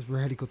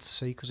really good to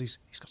see because he's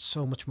got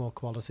so much more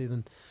quality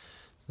than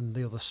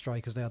the other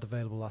strikers they had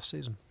available last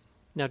season.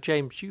 Now,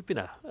 James, you've been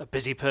a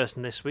busy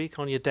person this week.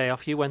 On your day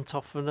off, you went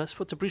off and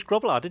spoke to Bruce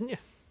Grobbelaar, didn't you?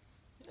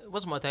 It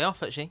wasn't my day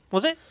off, actually.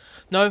 Was it?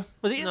 No.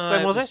 Was it? No,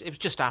 when was it? It was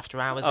just after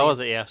hours. Oh, was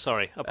it? Yeah,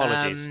 sorry.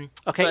 Apologies.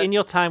 Okay, in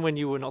your time when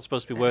you were not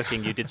supposed to be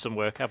working, you did some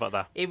work. How about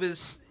that? It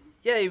was,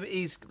 yeah,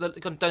 he's done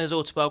his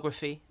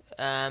autobiography.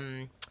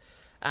 And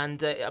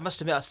I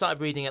must admit, I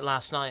started reading it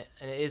last night,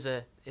 and it's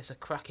a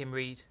cracking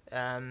read.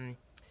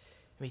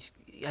 He's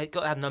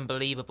had an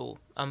unbelievable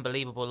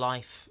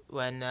life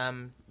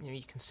when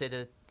you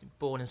consider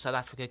born in South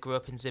Africa, grew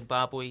up in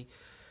Zimbabwe.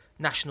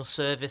 National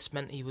service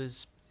meant he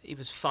was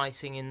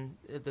fighting in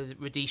the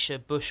Rhodesia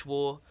Bush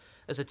War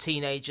as a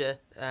teenager,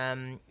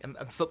 and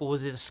football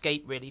was his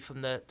escape really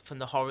from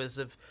the horrors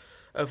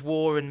of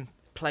war, and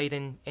played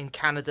in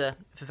Canada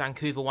for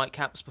Vancouver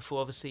Whitecaps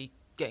before obviously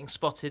getting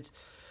spotted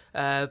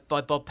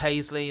by Bob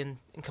Paisley and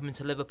coming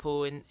to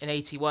Liverpool in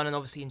 81, and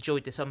obviously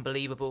enjoyed this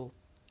unbelievable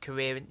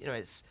career. And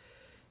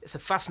it's a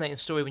fascinating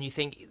story when you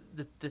think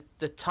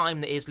the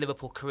time that his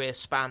Liverpool career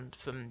spanned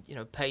from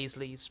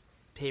Paisley's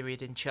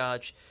period in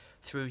charge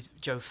through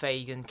Joe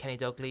Fagan, Kenny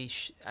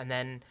Dalglish, and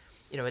then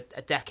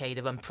a decade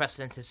of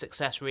unprecedented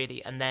success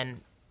really, and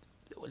then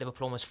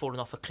Liverpool almost fallen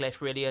off a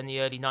cliff really in the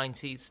early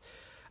 90s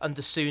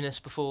under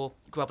Souness before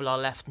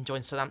Grobbelaar left and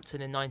joined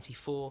Southampton in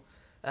 94.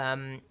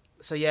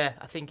 So yeah,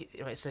 I think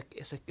it's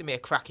gonna be a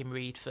cracking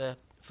read for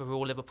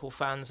all Liverpool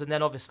fans. And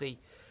then obviously,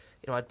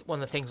 one of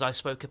the things I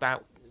spoke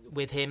about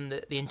with him,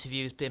 the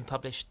interview has been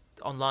published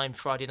online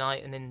Friday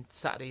night and in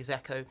Saturday's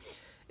Echo,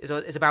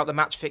 is about the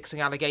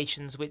match-fixing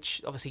allegations,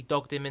 which obviously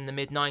dogged him in the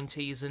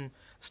mid-90s and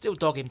still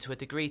dog him to a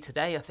degree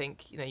today. I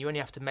think you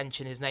only have to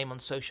mention his name on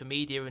social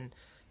media and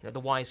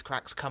the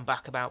wisecracks come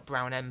back about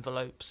brown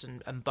envelopes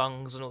and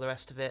bungs and all the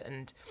rest of it.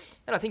 And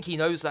I think he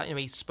knows that.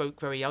 He spoke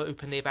very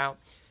openly about,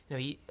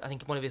 I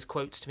think one of his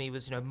quotes to me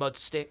was, mud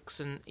sticks,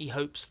 and he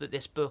hopes that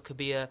this book could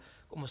be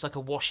almost like a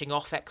washing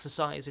off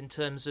exercise in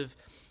terms of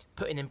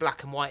putting in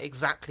black and white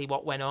exactly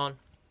what went on.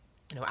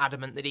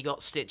 Adamant that he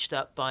got stitched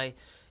up by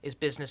his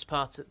business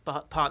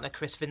partner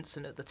Chris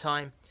Vincent at the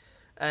time,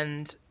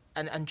 and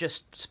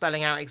just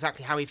spelling out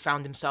exactly how he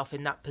found himself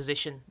in that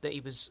position, that he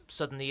was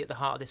suddenly at the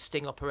heart of this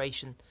sting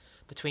operation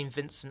between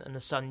Vincent and the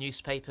Sun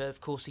newspaper. Of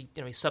course, he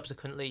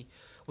subsequently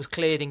was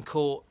cleared in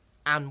court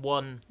and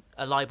won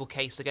a libel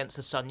case against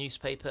the Sun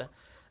newspaper.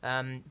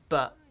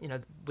 But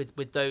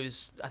with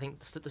those, I think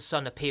the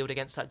Sun appealed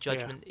against that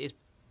judgment. Yeah.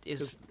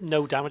 Is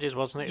no damages,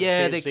 wasn't it?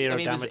 Yeah,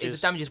 damages. The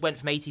damages went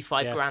from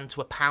 85 grand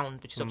to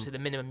 £1, which is obviously the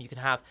minimum you can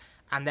have.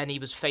 And then he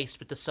was faced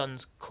with the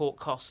Sun's court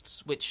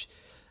costs, which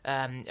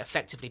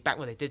effectively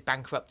they did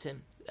bankrupt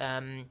him.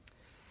 And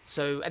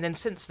then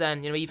since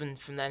then, even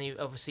from then, he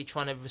obviously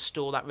trying to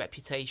restore that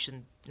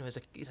reputation.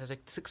 He's had a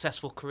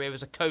successful career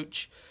as a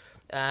coach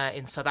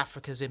in South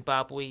Africa,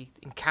 Zimbabwe,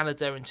 in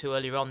Canada, until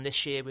earlier on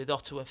this year with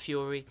Ottawa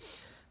Fury.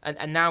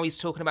 And now he's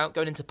talking about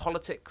going into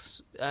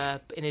politics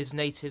in his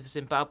native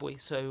Zimbabwe.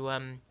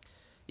 So,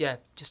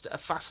 just a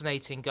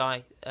fascinating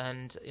guy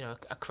and,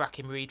 a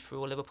cracking read for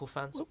all Liverpool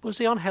fans. Was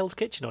he on Hell's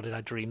Kitchen or did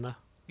I dream that?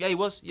 Yeah, he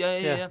was.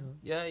 Yeah.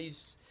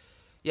 He's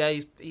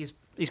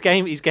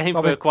game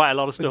for quite a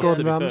lot of stuff.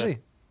 Gordon Ramsay.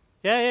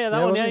 Yeah,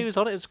 that one. Yeah, he was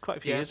on it. It was quite a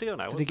few years ago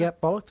now. Did he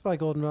get bollocked by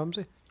Gordon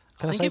Ramsay?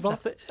 Can I say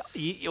bollocked?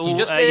 You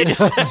just did.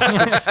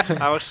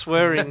 Our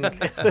swearing...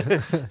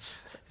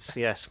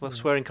 Yes, well,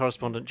 swearing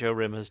correspondent Joe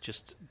Rim has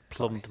just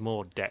plumbed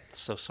more depths,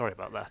 so sorry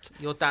about that.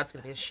 Your dad's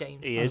going to be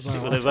ashamed. He is. He's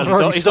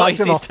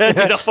turned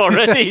it off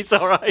already. He's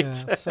all right.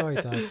 Yeah, sorry,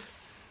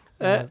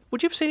 Dad.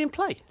 Would you have seen him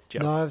play, Joe?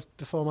 No,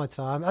 before my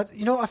time. I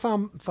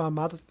found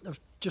mad. I was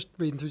just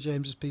reading through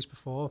James's piece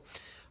before.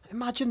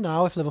 Imagine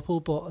now if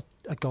Liverpool bought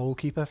a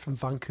goalkeeper from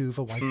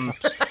Vancouver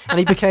Whitecaps and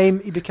he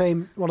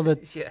became one of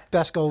the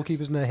best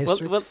goalkeepers in their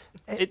history. Well,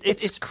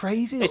 it's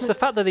crazy. It's the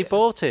fact that they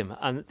bought him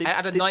and they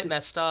had a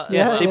nightmare start.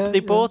 They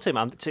bought him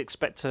and to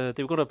expect they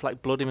were going to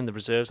blood him in the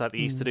reserves like they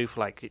used to do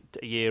for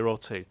a year or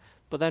two.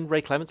 But then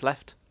Ray Clements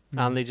left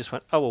and they just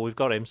went, oh well, we've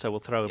got him, so we'll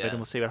throw a bit and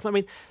we'll see what happens. I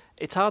mean,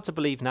 it's hard to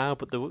believe now,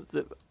 but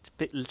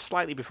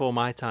slightly before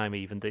my time,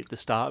 even the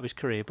start of his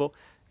career, but.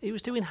 He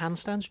was doing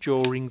handstands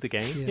during the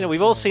game. Yeah,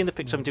 we've all seen the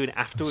picture of him doing it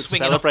afterwards,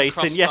 swinging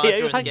celebrating.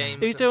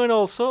 He was doing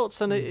all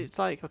sorts, and it's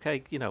like,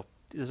 okay,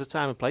 there's a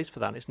time and place for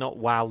that. And it's not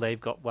while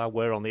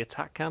we're on the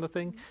attack kind of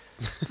thing.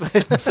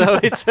 So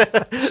it's,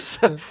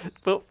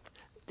 but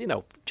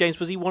James,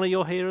 was he one of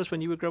your heroes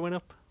when you were growing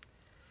up?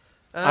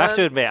 I have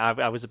to admit,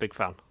 I was a big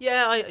fan.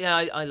 Yeah,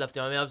 I loved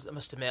him. I mean, I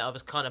must admit, I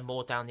was kind of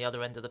more down the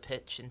other end of the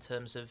pitch in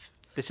terms of.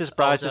 This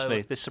surprises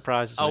me.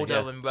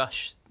 Aldo and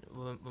Rush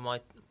were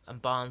and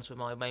Barnes were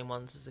my main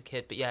ones as a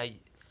kid. But yeah,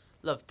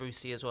 loved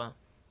Brucey as well.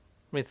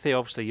 I mean, Theo,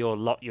 obviously you're a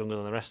lot younger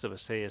than the rest of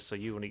us here, so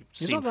you only.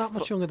 He's not that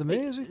much younger than me,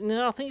 is he?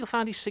 No, I think you'll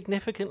find he's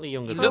significantly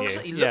younger than you.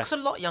 He looks a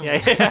lot younger.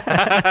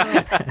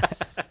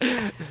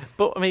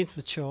 But I mean,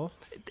 mature.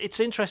 It's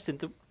interesting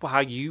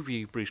how you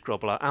view Bruce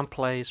Grobbelaar and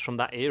players from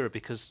that era,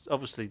 because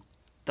obviously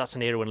that's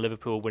an era when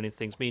Liverpool were winning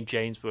things. Me and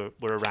James were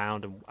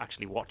around and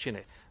actually watching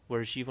it,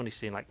 whereas you've only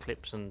seen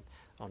clips and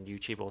on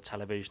YouTube or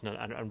television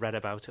and read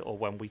about it, or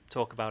when we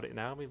talk about it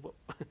now? I mean,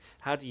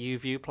 how do you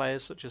view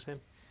players such as him?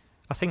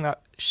 I think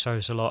that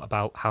shows a lot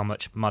about how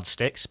much mud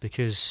sticks,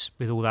 because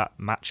with all that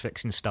match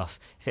fixing stuff,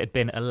 if it had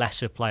been a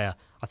lesser player,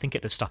 I think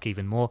it'd have stuck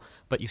even more.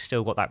 But you've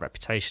still got that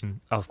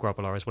reputation of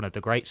Grobbelaar as one of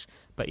the greats,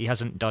 but he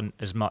hasn't done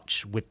as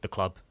much with the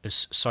club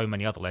as so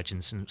many other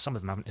legends, and some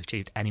of them haven't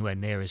achieved anywhere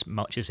near as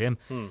much as him.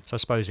 So I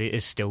suppose he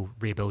is still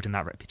rebuilding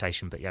that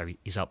reputation, but yeah,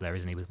 he's up there,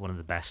 isn't he, with one of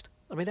the best.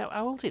 I mean,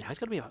 how old is he now? He's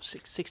got to be about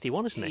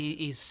 61, isn't he?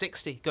 He's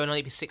 60, going on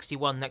to be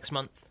 61 next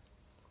month.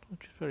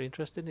 Which is very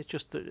interesting. It's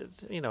just that,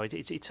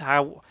 it's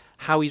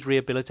how he's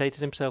rehabilitated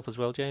himself as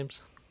well,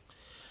 James.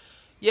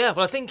 Yeah,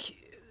 well, I think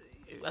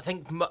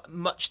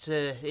much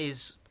to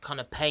his kind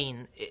of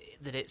pain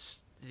that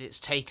it's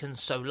taken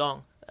so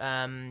long.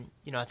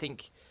 I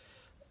think,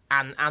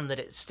 and that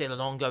it's still an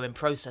ongoing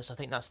process. I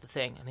think that's the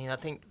thing. I mean, I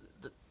think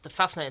the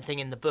fascinating thing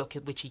in the book,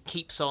 which he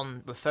keeps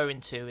on referring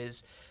to,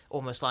 is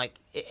almost like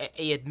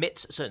he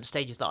admits at certain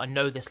stages that I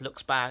know this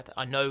looks bad.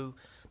 I know.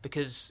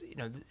 Because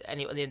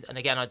and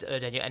again, I'd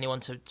urge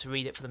anyone to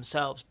read it for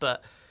themselves.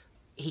 But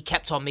he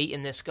kept on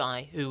meeting this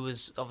guy who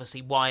was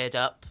obviously wired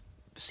up,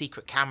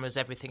 secret cameras,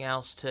 everything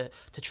else to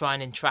try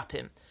and entrap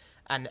him.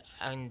 And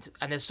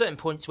there's certain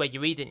points where you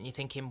read it and you're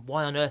thinking,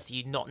 why on earth are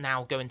you not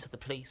now going to the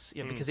police?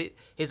 Because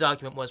his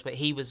argument was that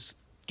he was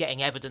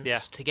getting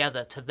evidence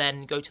together to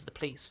then go to the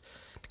police,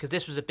 because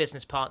this was a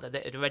business partner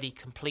that had already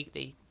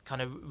completely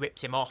kind of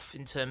ripped him off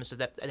in terms of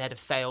that they had a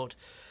failed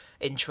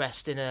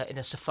interest in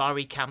a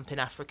safari camp in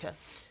Africa,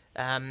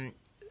 and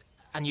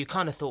you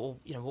kind of thought,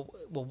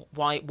 well,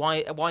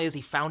 why has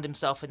he found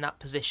himself in that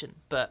position?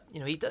 But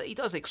he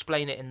does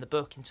explain it in the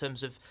book in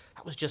terms of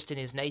that was just in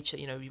his nature.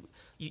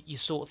 You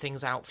sort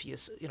things out for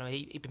yourself.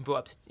 He'd been brought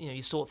up to,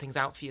 you sort things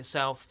out for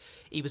yourself.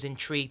 He was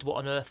intrigued what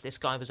on earth this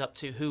guy was up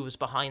to, who was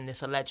behind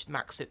this alleged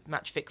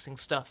match fixing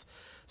stuff.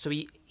 So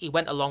he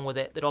went along with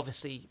it. That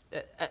obviously,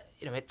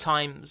 at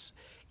times,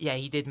 yeah,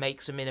 he did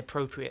make some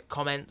inappropriate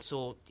comments,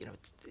 or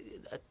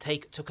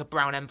took a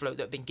brown envelope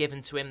that had been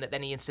given to him that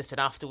then he insisted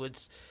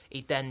afterwards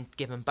he'd then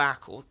given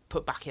back or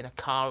put back in a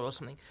car or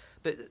something.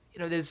 But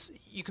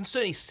you can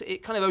certainly,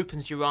 it kind of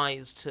opens your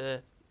eyes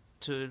to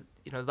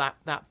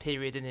that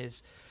period in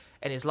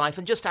his life,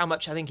 and just how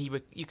much I think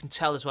you can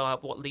tell as well.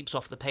 What leaps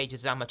off the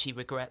pages is how much he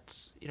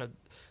regrets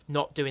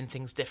not doing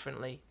things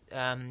differently.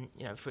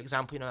 For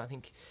example, I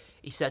think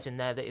he says in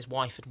there that his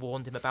wife had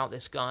warned him about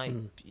this guy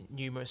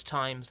numerous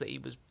times, that he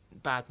was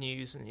bad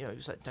news, and he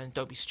was like,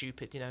 don't be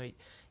stupid.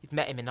 He'd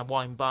met him in a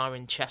wine bar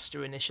in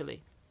Chester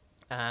initially.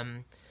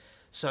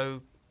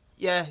 So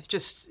yeah,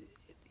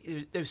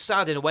 it was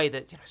sad in a way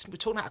that we're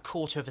talking about a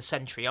quarter of a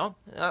century on.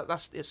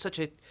 It's such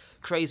a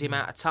crazy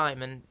amount of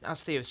time. And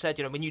as Theo said,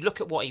 when you look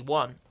at what he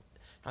won,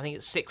 I think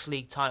it's 6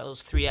 league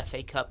titles, 3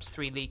 FA Cups,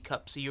 3 League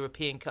Cups, a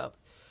European Cup.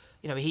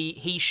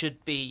 He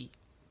should be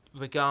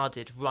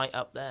regarded right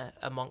up there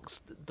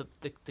amongst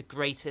the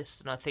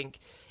greatest. And I think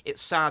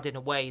it's sad in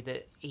a way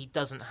that he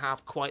doesn't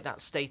have quite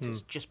that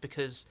status, just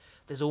because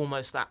there's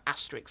almost that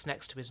asterisk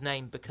next to his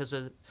name because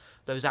of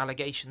those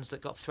allegations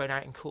that got thrown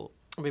out in court.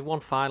 I mean, one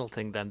final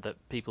thing then that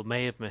people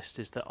may have missed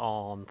is that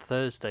on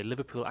Thursday,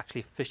 Liverpool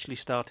actually officially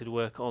started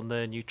work on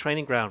their new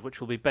training ground, which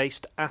will be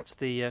based at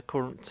the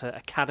current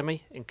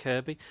academy in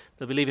Kirkby.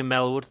 They'll be leaving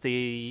Melwood.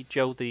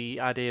 The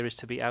idea is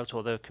to be out,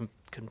 or they're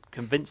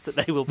convinced that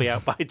they will be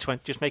out by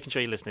 20. Just making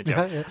sure you're listening,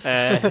 Joe.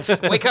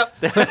 Wake up!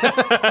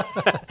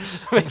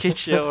 Making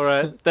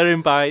sure they're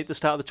in by the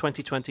start of the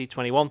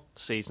 2020-21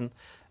 season.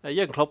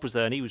 Jurgen Klopp was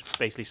there, and he was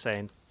basically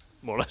saying,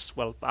 more or less,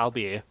 well, I'll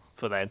be here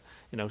for then,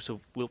 so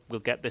we'll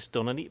get this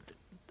done. And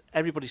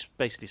everybody's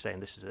basically saying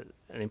this is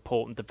an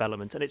important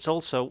development, and it's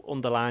also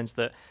underlines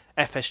that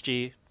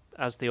FSG,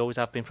 as they always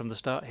have been from the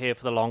start, here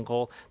for the long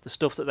haul. The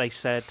stuff that they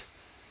said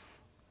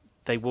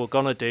they were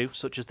going to do,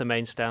 such as the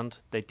main stand,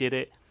 they did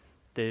it.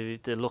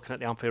 They're looking at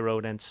the Anfield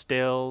Road end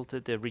still.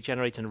 They're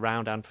regenerating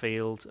around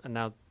Anfield, and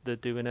now they're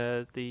doing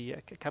the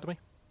academy.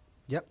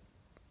 Yep.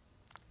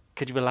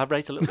 Could you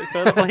elaborate a little bit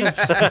further,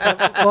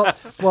 please?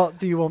 What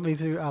do you want me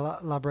to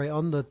elaborate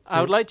on?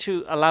 I would like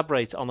to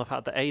elaborate on the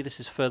fact that A,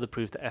 this is further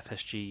proof that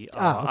FSG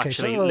are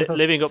actually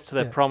living up to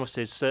their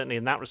promises, certainly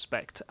in that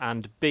respect,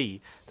 and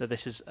B, that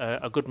this is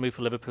a good move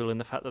for Liverpool in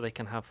the fact that they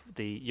can have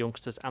the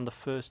youngsters and the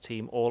first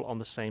team all on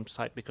the same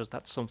site, because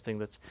that's something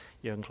that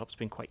Jurgen Klopp's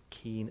been quite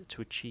keen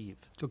to achieve.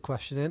 Good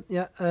question, Ian.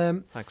 Yeah.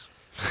 Thanks.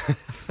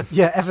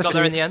 Yeah, FSG. Got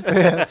there in the end.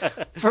 Yeah.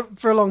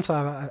 For a long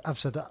time, I've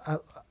said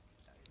that.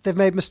 They've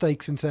made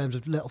mistakes in terms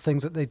of little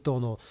things that they've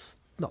done, or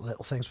not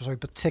little things,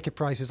 but ticket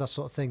prices, that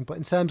sort of thing. But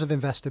in terms of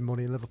investing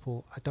money in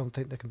Liverpool, I don't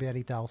think there can be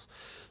any doubt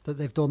that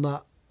they've done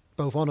that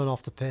both on and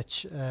off the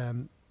pitch.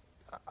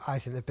 I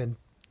think they've been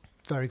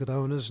very good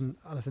owners, and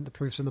I think the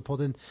proof's in the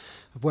pudding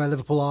of where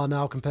Liverpool are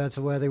now compared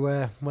to where they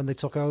were when they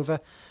took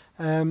over.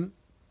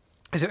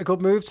 Is it a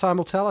good move? Time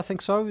will tell. I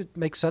think so. It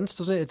makes sense,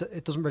 doesn't it?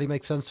 It doesn't really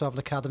make sense to have an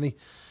academy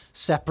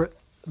separate,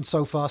 and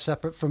so far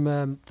separate from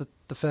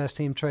the first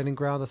team training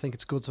ground. I think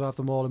it's good to have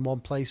them all in one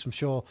place. I'm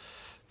sure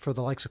for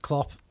the likes of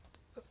Klopp,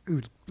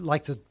 who'd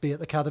like to be at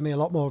the academy a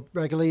lot more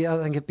regularly,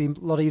 I think it'd be a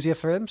lot easier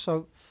for him.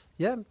 So,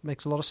 yeah,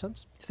 makes a lot of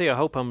sense. Theo, I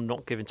hope I'm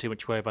not giving too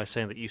much away by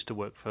saying that you used to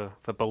work for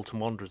Bolton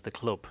Wanderers, the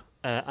club.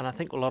 And I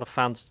think a lot of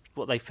fans,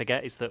 what they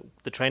forget is that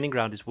the training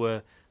ground is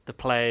where the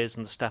players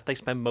and the staff, they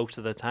spend most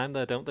of their time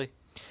there, don't they?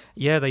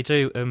 Yeah, they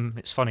do.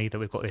 It's funny that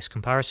we've got this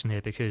comparison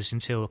here because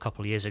until a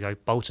couple of years ago,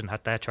 Bolton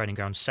had their training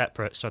ground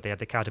separate. So they had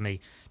the academy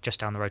just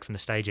down the road from the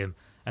stadium,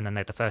 and then they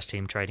had the first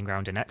team training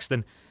ground in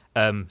Exton.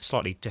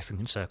 Slightly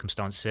different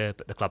circumstances here,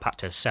 but the club had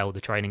to sell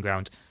the training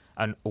ground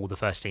and all the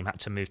first team had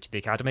to move to the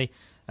academy.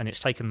 And it's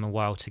taken them a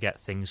while to get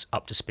things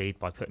up to speed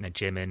by putting a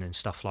gym in and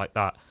stuff like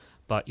that.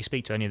 But you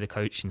speak to any of the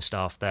coaching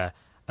staff there,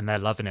 and they're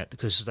loving it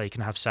because they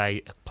can have,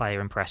 say, a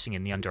player impressing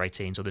in the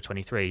under-18s or the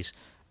 23s,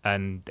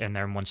 and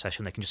they're in one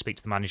session, they can just speak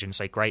to the manager and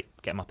say, great,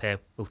 get him up here,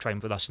 we'll train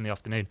with us in the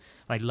afternoon.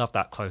 And they love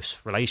that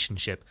close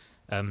relationship.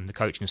 The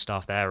coaching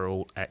staff there are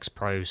all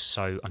ex-pros,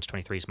 so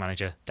under-23s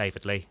manager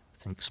David Lee,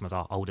 I think some of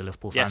our older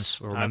Liverpool fans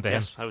will remember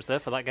him. Yes, I was there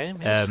for that game.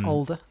 Yes.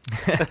 Older.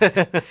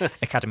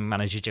 Academy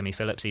manager Jimmy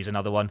Phillips, he's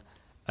another one.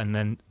 And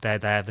then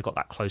they've got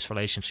that close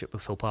relationship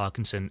with Phil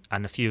Parkinson,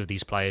 and a few of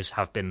these players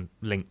have been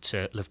linked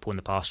to Liverpool in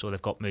the past, or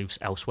they've got moves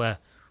elsewhere.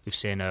 We've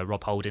seen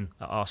Rob Holding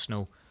at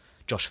Arsenal.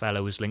 Josh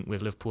Fellow was linked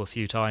with Liverpool a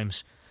few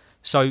times.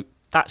 So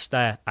that's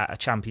there at a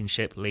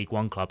Championship League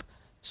One club.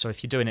 So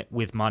if you're doing it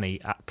with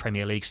money at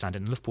Premier League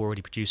standard, and Liverpool are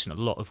already producing a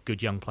lot of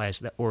good young players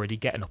that are already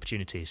getting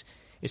opportunities,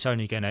 it's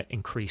only going to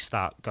increase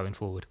that going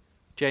forward.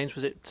 James,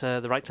 was it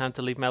the right time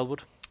to leave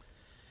Melwood?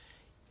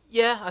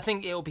 Yeah, I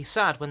think it'll be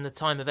sad when the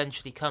time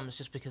eventually comes,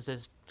 just because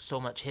there's so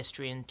much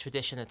history and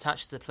tradition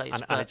attached to the place.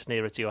 And it's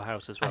nearer to your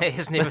house as well. And it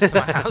is nearer to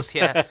my house,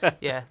 yeah.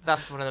 Yeah,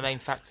 that's one of the main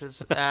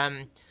factors.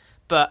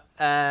 But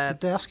did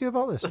they ask you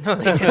about this? No,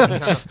 they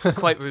didn't. No.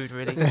 Quite rude,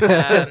 really.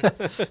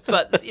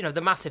 But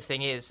the massive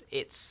thing is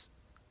it's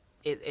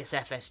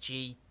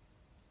FSG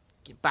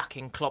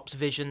backing Klopp's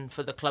vision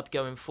for the club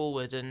going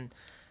forward, and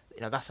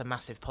that's a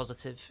massive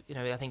positive.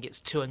 I think it's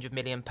 £200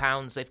 million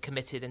they've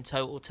committed in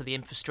total to the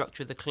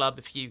infrastructure of the club.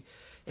 If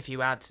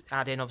you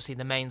add in obviously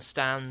the main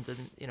stand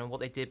and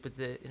what they did with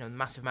the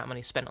massive amount of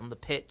money spent on the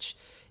pitch,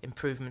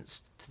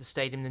 improvements to the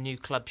stadium, the new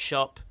club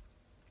shop.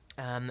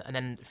 And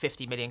then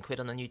 50 million quid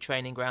on the new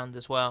training ground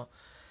as well.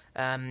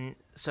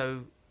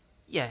 So,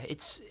 yeah,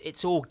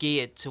 it's all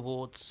geared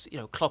towards,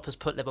 Klopp has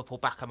put Liverpool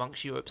back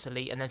amongst Europe's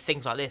elite, and then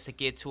things like this are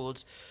geared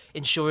towards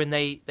ensuring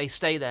they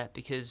stay there,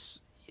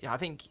 because, I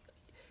think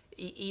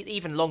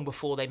even long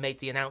before they made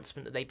the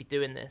announcement that they'd be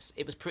doing this,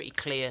 it was pretty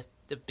clear.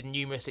 There have been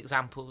numerous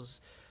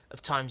examples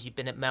of times you've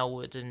been at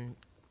Melwood and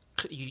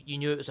you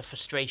knew it was a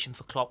frustration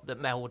for Klopp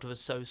that Melwood was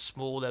so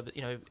small.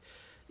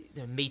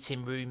 The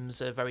meeting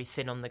rooms are very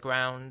thin on the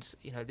ground.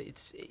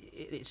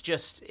 It's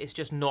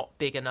just not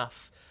big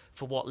enough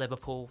for what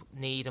Liverpool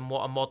need and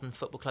what a modern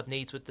football club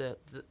needs with the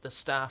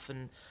staff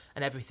and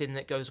everything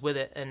that goes with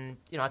it. And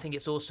I think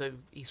it's also,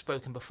 he's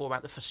spoken before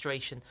about the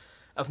frustration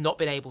of not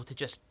being able to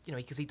just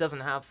because he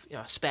doesn't have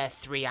a spare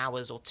 3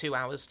 hours or 2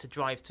 hours to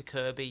drive to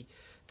Kirkby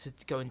to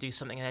go and do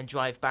something and then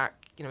drive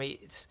back.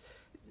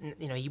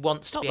 He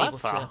wants to be able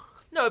to.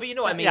 No, but you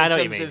know what I mean. Yeah, I know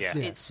in what you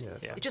mean.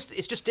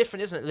 It's just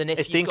different, isn't it? Than if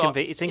it's you've got,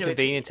 it's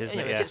inconvenient, isn't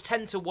it? If it's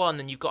 10 to 1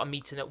 and you've got a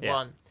meeting at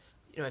 1,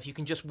 if you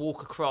can just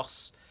walk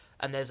across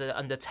and there's an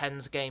under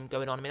 10s game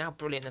going on. I mean, how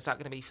brilliant is that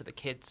going to be for the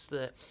kids?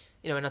 That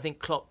and I think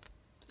Klopp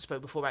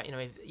spoke before about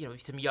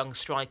if some young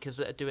strikers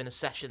that are doing a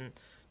session,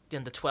 the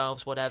under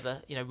 12s,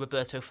 whatever.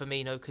 Roberto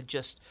Firmino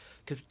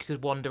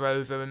could wander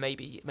over and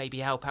maybe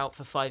help out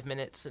for 5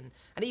 minutes, and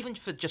even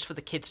for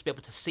the kids to be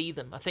able to see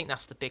them. I think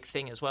that's the big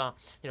thing as well.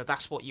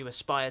 That's what you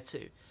aspire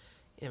to.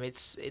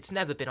 It's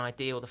never been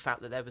ideal, the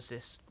fact that there was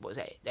this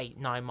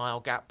 8-9 mile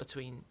gap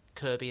between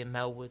Kirkby and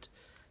Melwood.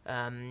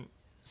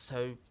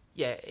 So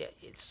yeah,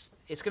 it's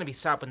going to be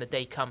sad when the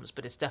day comes,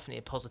 but it's definitely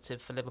a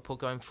positive for Liverpool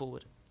going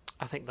forward.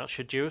 I think that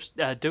should do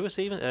us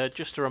even.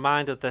 Just a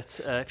reminder that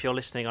if you're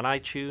listening on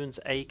iTunes,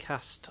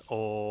 Acast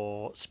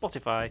or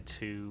Spotify,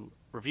 to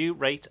review,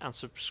 rate and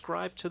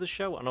subscribe to the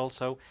show, and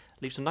also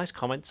leave some nice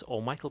comments,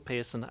 or Michael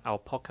Pearson, our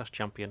podcast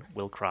champion,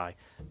 will cry.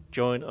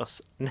 Join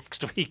us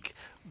next week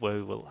where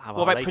we will have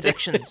What about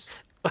predictions?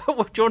 Do you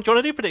want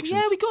to do predictions?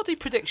 Yeah, we got to do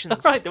predictions.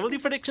 All right, then we'll do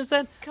predictions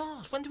then.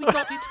 God, when do we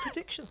not do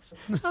predictions?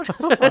 All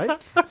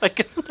right,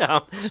 calm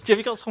down. Have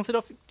you got something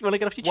off? You want to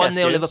get off your chest?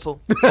 1-0 Liverpool.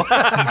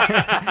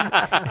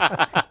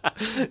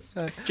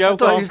 Joe, I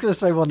thought he was going to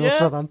say 1-0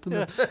 Southampton.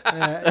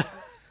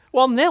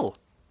 1-0.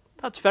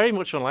 That's very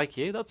much unlike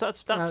you.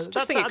 That's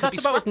think it could be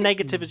about as scrappy.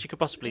 negative as you could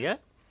possibly get.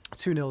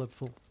 2-0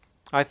 Liverpool.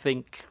 I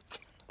think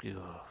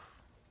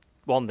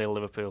 1-0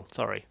 Liverpool.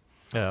 Sorry.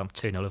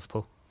 2-0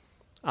 Liverpool.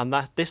 And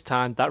this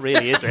time, that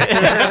really is it.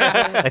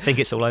 I think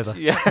it's all over.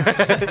 Yeah.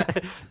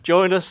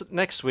 Join us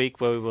next week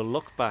where we will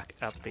look back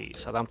at the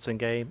Southampton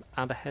game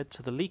and ahead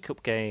to the League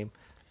Cup game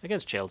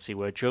against Chelsea,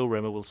 where Joe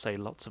Rimmer will say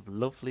lots of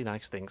lovely,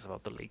 nice things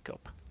about the League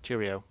Cup.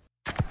 Cheerio.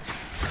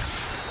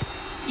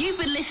 You've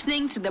been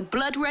listening to the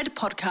Blood Red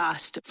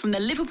podcast from the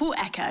Liverpool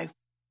Echo.